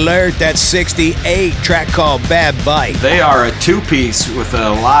music alert. That's 68, track called Bad Bite. They are a two-piece with a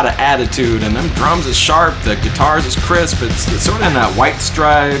lot of attitude, and them drums is sharp, the guitars is crisp. It's sort of in that White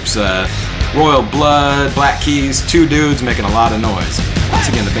Stripes, Royal Blood, Black Keys, two dudes making a lot of noise. Once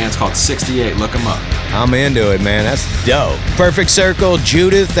again, the band's called 68. Look them up. I'm into it, man. That's dope. Perfect Circle,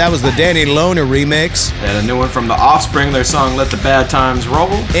 Judith. That was the Danny Lohner remix. And a new one from The Offspring, their song Let the Bad Times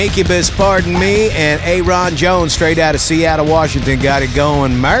Roll. Incubus, Pardon Me, and Aaron Jones, straight out of Seattle, Washington, got it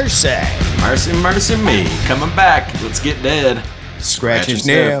going. Mercy. Mercy, mercy me. Coming back. Let's get dead. Scratch and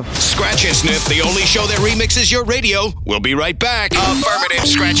Sniff. Scratch and Sniff, the only show that remixes your radio. We'll be right back. Affirmative.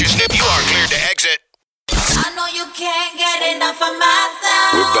 Scratch and Sniff, you are cleared to exit. I know you can't get enough of my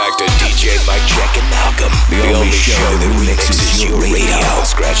sound. We're back to DJ Mike Check and Malcolm, the only show that remixes your radio.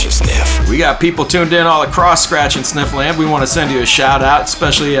 Scratch and Sniff. We got people tuned in all across Scratch and Sniff land. We want to send you a shout out,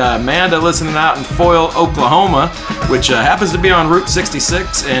 especially Amanda listening out in Foyle, Oklahoma, which happens to be on Route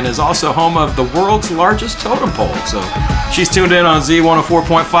 66 and is also home of the world's largest totem pole. So she's tuned in on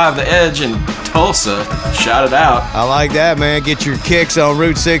Z104.5 The Edge in Tulsa. Shout it out. I like that, man. Get your kicks on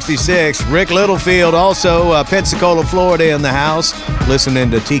Route 66. Rick Littlefield, also Pensacola, Florida, in the house, listening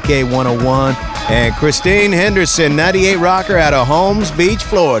to TK 101. And Christine Henderson, 98 rocker out of Holmes Beach,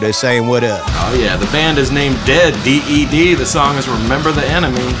 Florida, saying what up. Oh yeah, the band is named Dead, D-E-D. The song is Remember the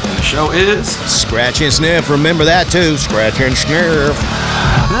Enemy, and the show is Scratch and Sniff. Remember that too. Scratch and Sniff.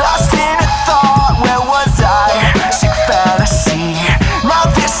 Lost in a thought, where was I? Sick fantasy. Now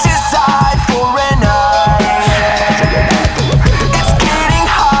this is eye for an eye. It's getting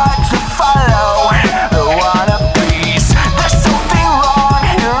hard to follow the wannabes. There's something wrong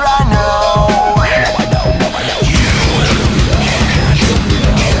here, I know.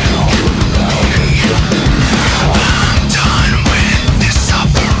 I'm done with this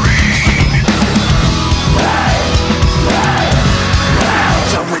suffering.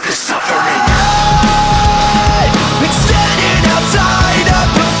 Done with the suffering. I've been standing outside of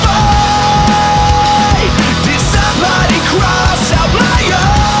the fight. Did somebody cross out my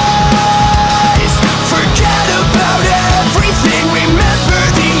eyes? Forget about everything. Remember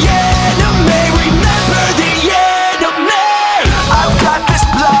the enemy. Remember the enemy. I've got this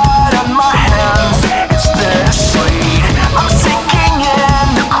blood on my hands. It's bittersweet. I'm sinking in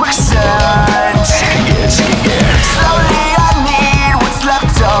the quicksand. Slowly I need what's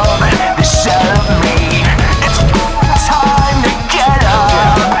left of this shell of me. It's time to get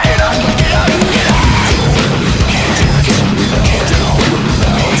up. Get up, get up, get up.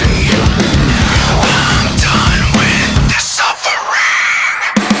 I'm done with this suffering.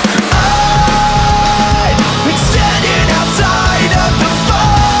 I've been standing outside of the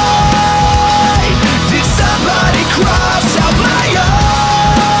fight. Did somebody cross out my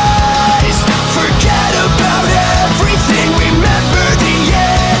eyes? Forget about everything. Remember the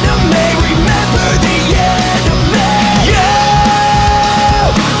enemy. Remember the enemy.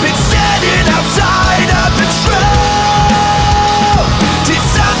 You've been standing outside of the truth. Did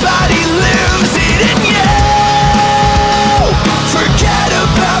somebody lose it in you? Forget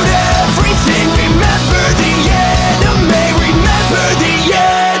about everything. Remember the enemy. Remember the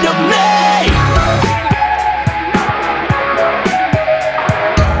enemy.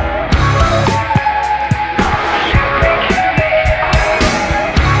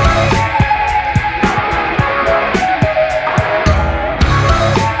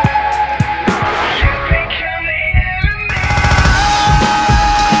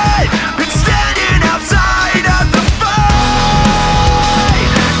 Been standing outside of the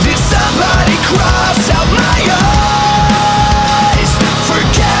fight. Did somebody cross out my eyes?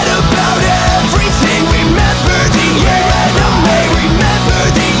 Forget about everything. Remember the enemy. Remember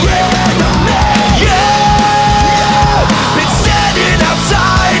the enemy. You've been standing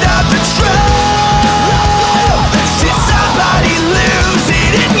outside of the truth. Did somebody lose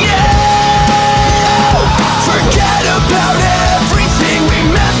it in you? Forget about everything.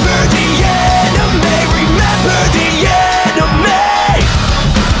 Remember the enemy. Remember the enemy.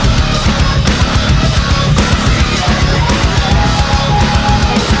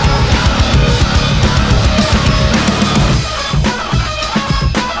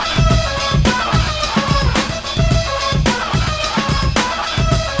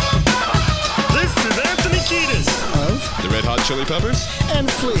 This is Anthony Kiedis of The Red Hot Chili Peppers? and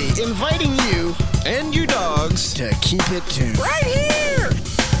Flea, inviting you And you dogs. to keep it tuned. Right here.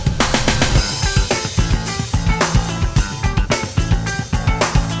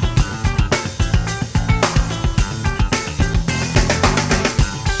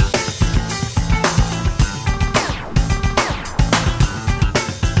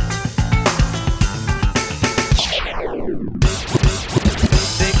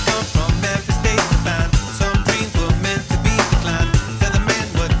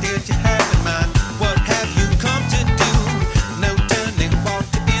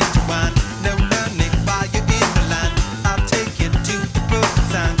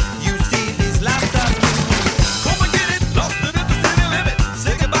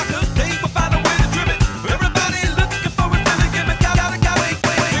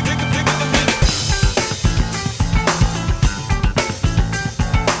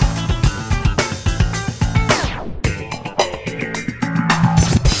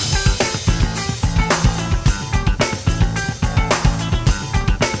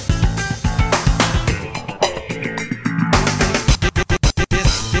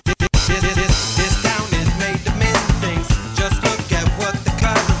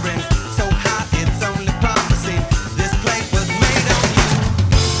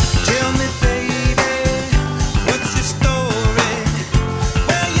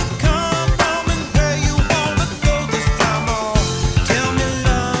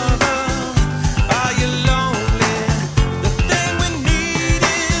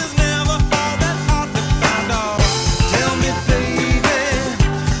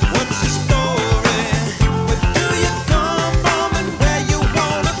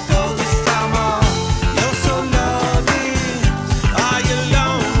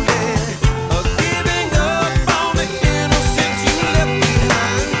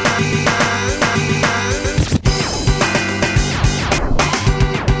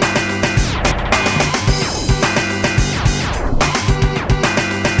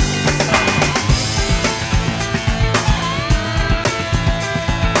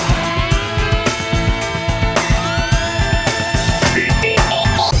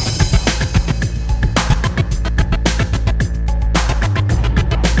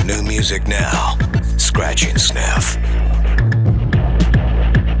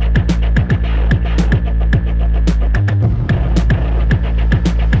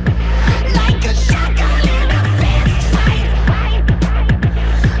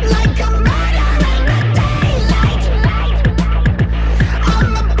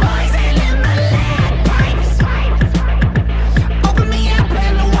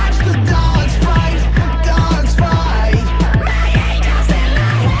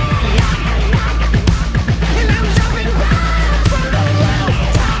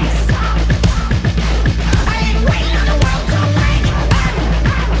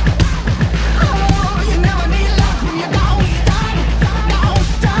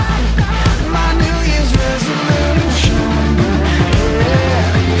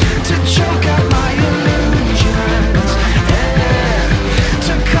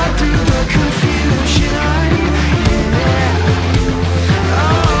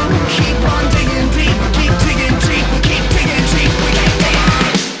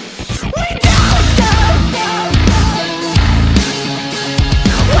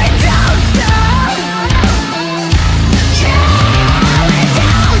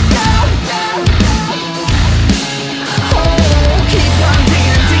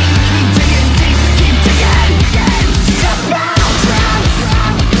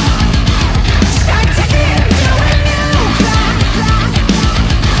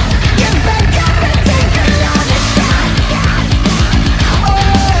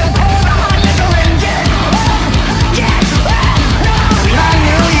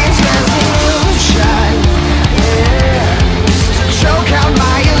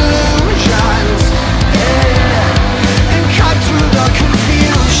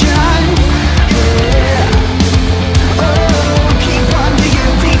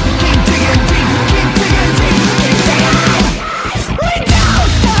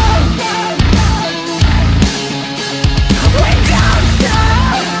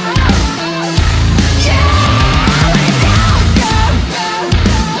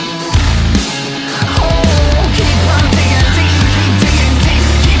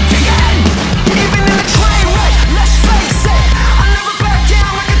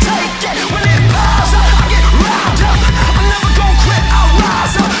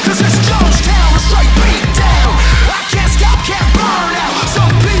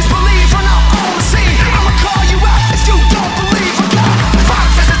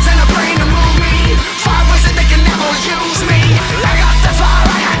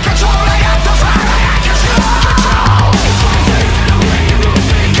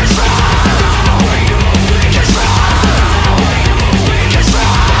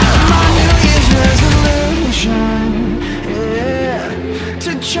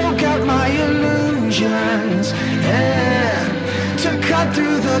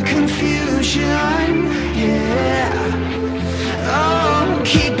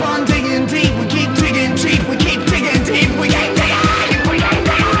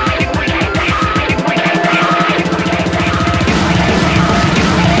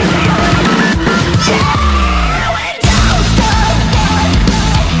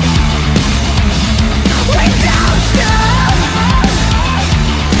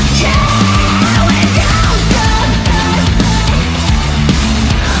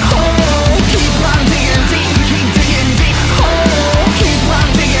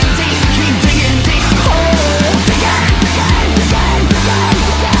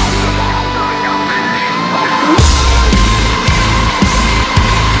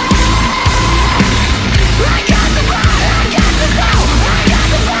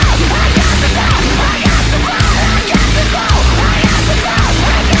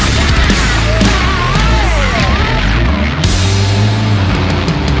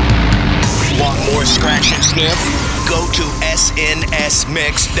 Sniff? Go to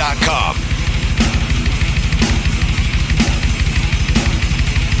snsmix.com.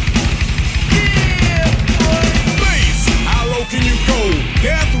 How low can you go?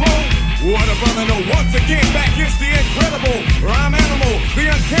 Death row? What a brother, no. Once again, back is the incredible rhyme animal,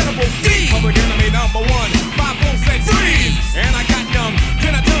 the uncannibal D. Public enemy number one. 5 said freeze, and I got young.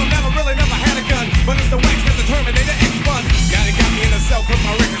 Can I tell him never had a gun? But it's the wax that the Terminator X1. Yeah, they got me in a cell, cause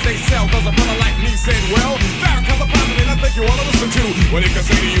my records they sell. Cause a brother like me said, well, Farrakhan's a prophet, and I think you ought to listen to what he can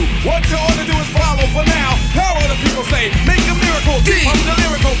say to you. What you ought to do is follow for now. How will the people say? Make a miracle. Keep up the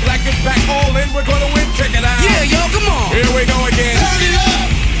lyrical. Black is back, all in. We're gonna win. Check it out. Yeah, yo, come on. Here we go again. Turn it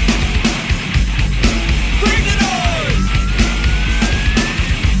up. Bring the noise.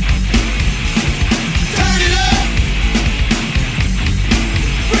 Turn it up.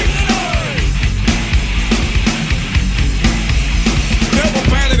 Bring the noise. Never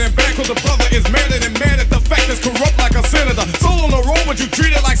batted and back, cause the brother is madder than mad at the fact that's corrupt like a senator. Soul on the road, but you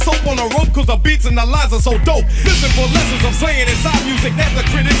treat it like soap on a rope, cause the beats and the lines are so dope. Listen for lessons I'm saying inside music that the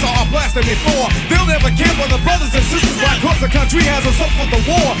critics are blasting me for. They'll never care for the brothers and sisters why cause the country has us up for the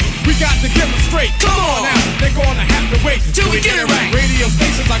war. We got to get them straight. Come on now, they're gonna have to wait till we get it right. Radio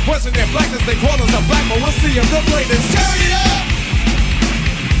stations are questioning their blackness, they call us a black, but we'll see if they'll play this. Turn it up!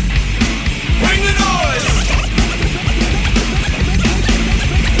 Bring the noise!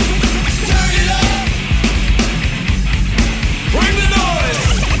 Turn it up! Bring the noise!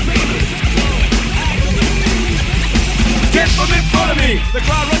 Get from in front of me! The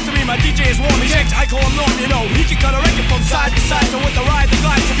crowd runs to me, my DJ is warm, he's X, I call him Norm, you know. He can cut a record from side to side, so with the ride, the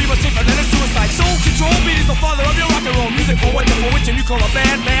glide, to be much safer than a suicide. Soul control, beat is the father of your rock and roll. Music for what, for which, and you call a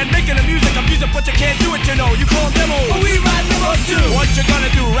band, man. Making the music, I'm music, but you can't do it, you know. You call them demos, but we ride demos too. What you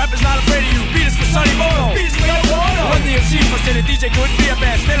gonna do? Rap is not afraid of you. Beat is for Sonny Bono. Beat is for Yoko Ono. When the MC first hit a DJ couldn't be a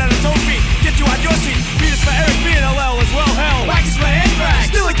band. Stand on its own feet, get you out your seat. Beat is for Eric B and LL as well, hell. Wax is for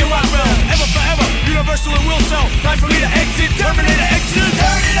Anthrax, still like your rock bell. Ever forever, universal and will sell. Time for me to exit, Terminator exit.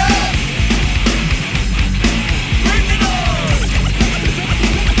 Turn it up! Bring the noise!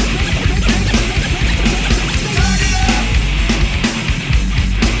 Turn it up!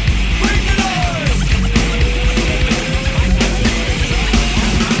 Bring the noise!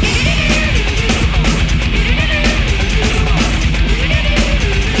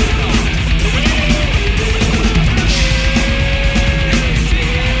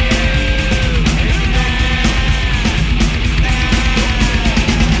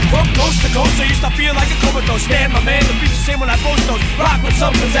 From coast to coast, so you stop feeling like a comatose. Stand, my man, the beats the same when I post those. Rock with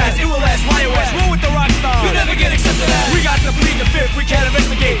some pizzazz, it will last, fly your ass. Roll with the rock star, you never get accepted as. We got to plead the fifth, we can't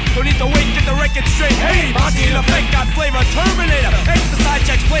investigate. Don't need to wait, get the record straight. Hey, Monty in effect, got flavor, Terminator. Extra side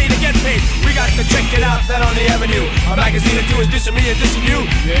checks, play to get paid. We got to check it out, that on the avenue. A magazine or two is dissing me and dissing you.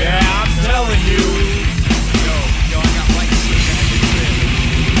 Yeah, I'm telling you. Yo, I got like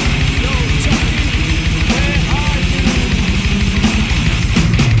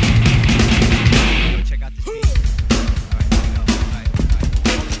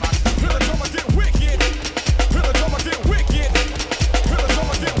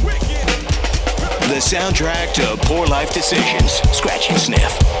The soundtrack to poor life decisions. Scratch and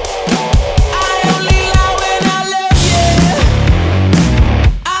Sniff.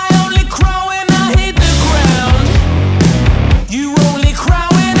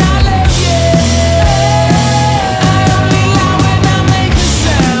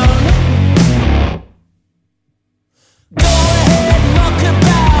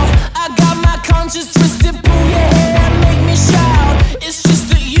 It's just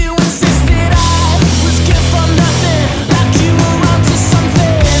that you insisted I was good for nothing, like you were onto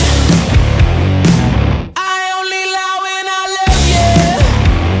something.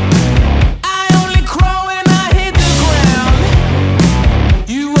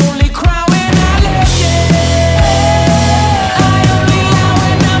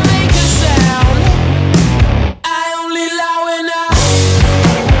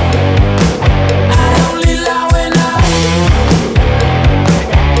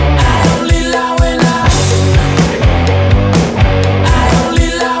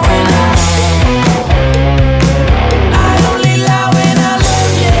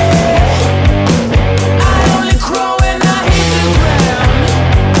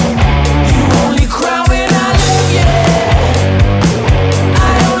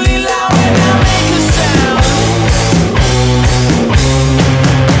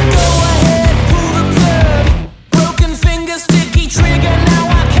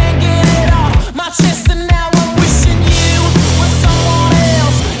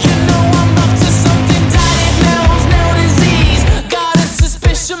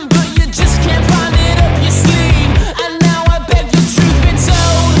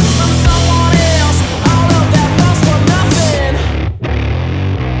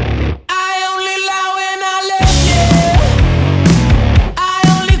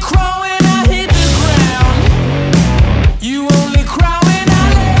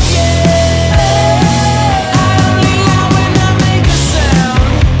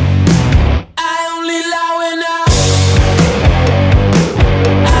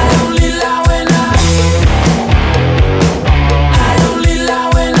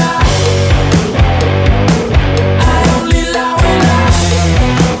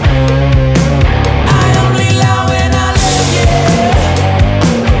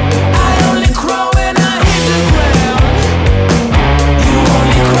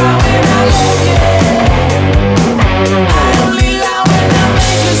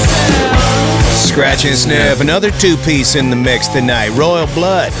 Scratch and Sniff, another two-piece in the mix tonight. Royal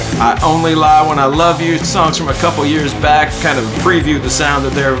Blood. I Only Lie When I Love You, songs from a couple years back, kind of previewed the sound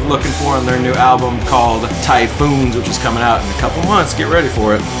that they're looking for on their new album called Typhoons, which is coming out in a couple months. Get ready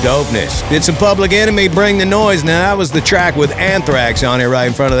for it. Dopeness. Did some Public Enemy, Bring the Noise. Now, that was the track with Anthrax on it right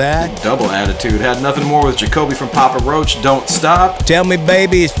in front of that. Double Attitude. Had nothing more with Jacoby from Papa Roach, Don't Stop. Tell Me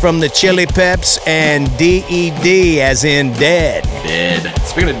Baby is from the Chili Peps, and DED as in Dead. Dead.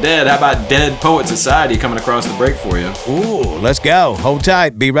 Speaking of dead, how about Dead Poet Society coming across the break for you? Ooh, let's go. Hold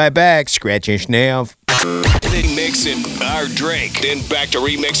tight. Be right back. Scratch and Sniff. Mixing our drink. Then back to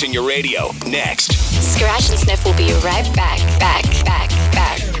remixing your radio. Next. Scratch and Sniff will be right back.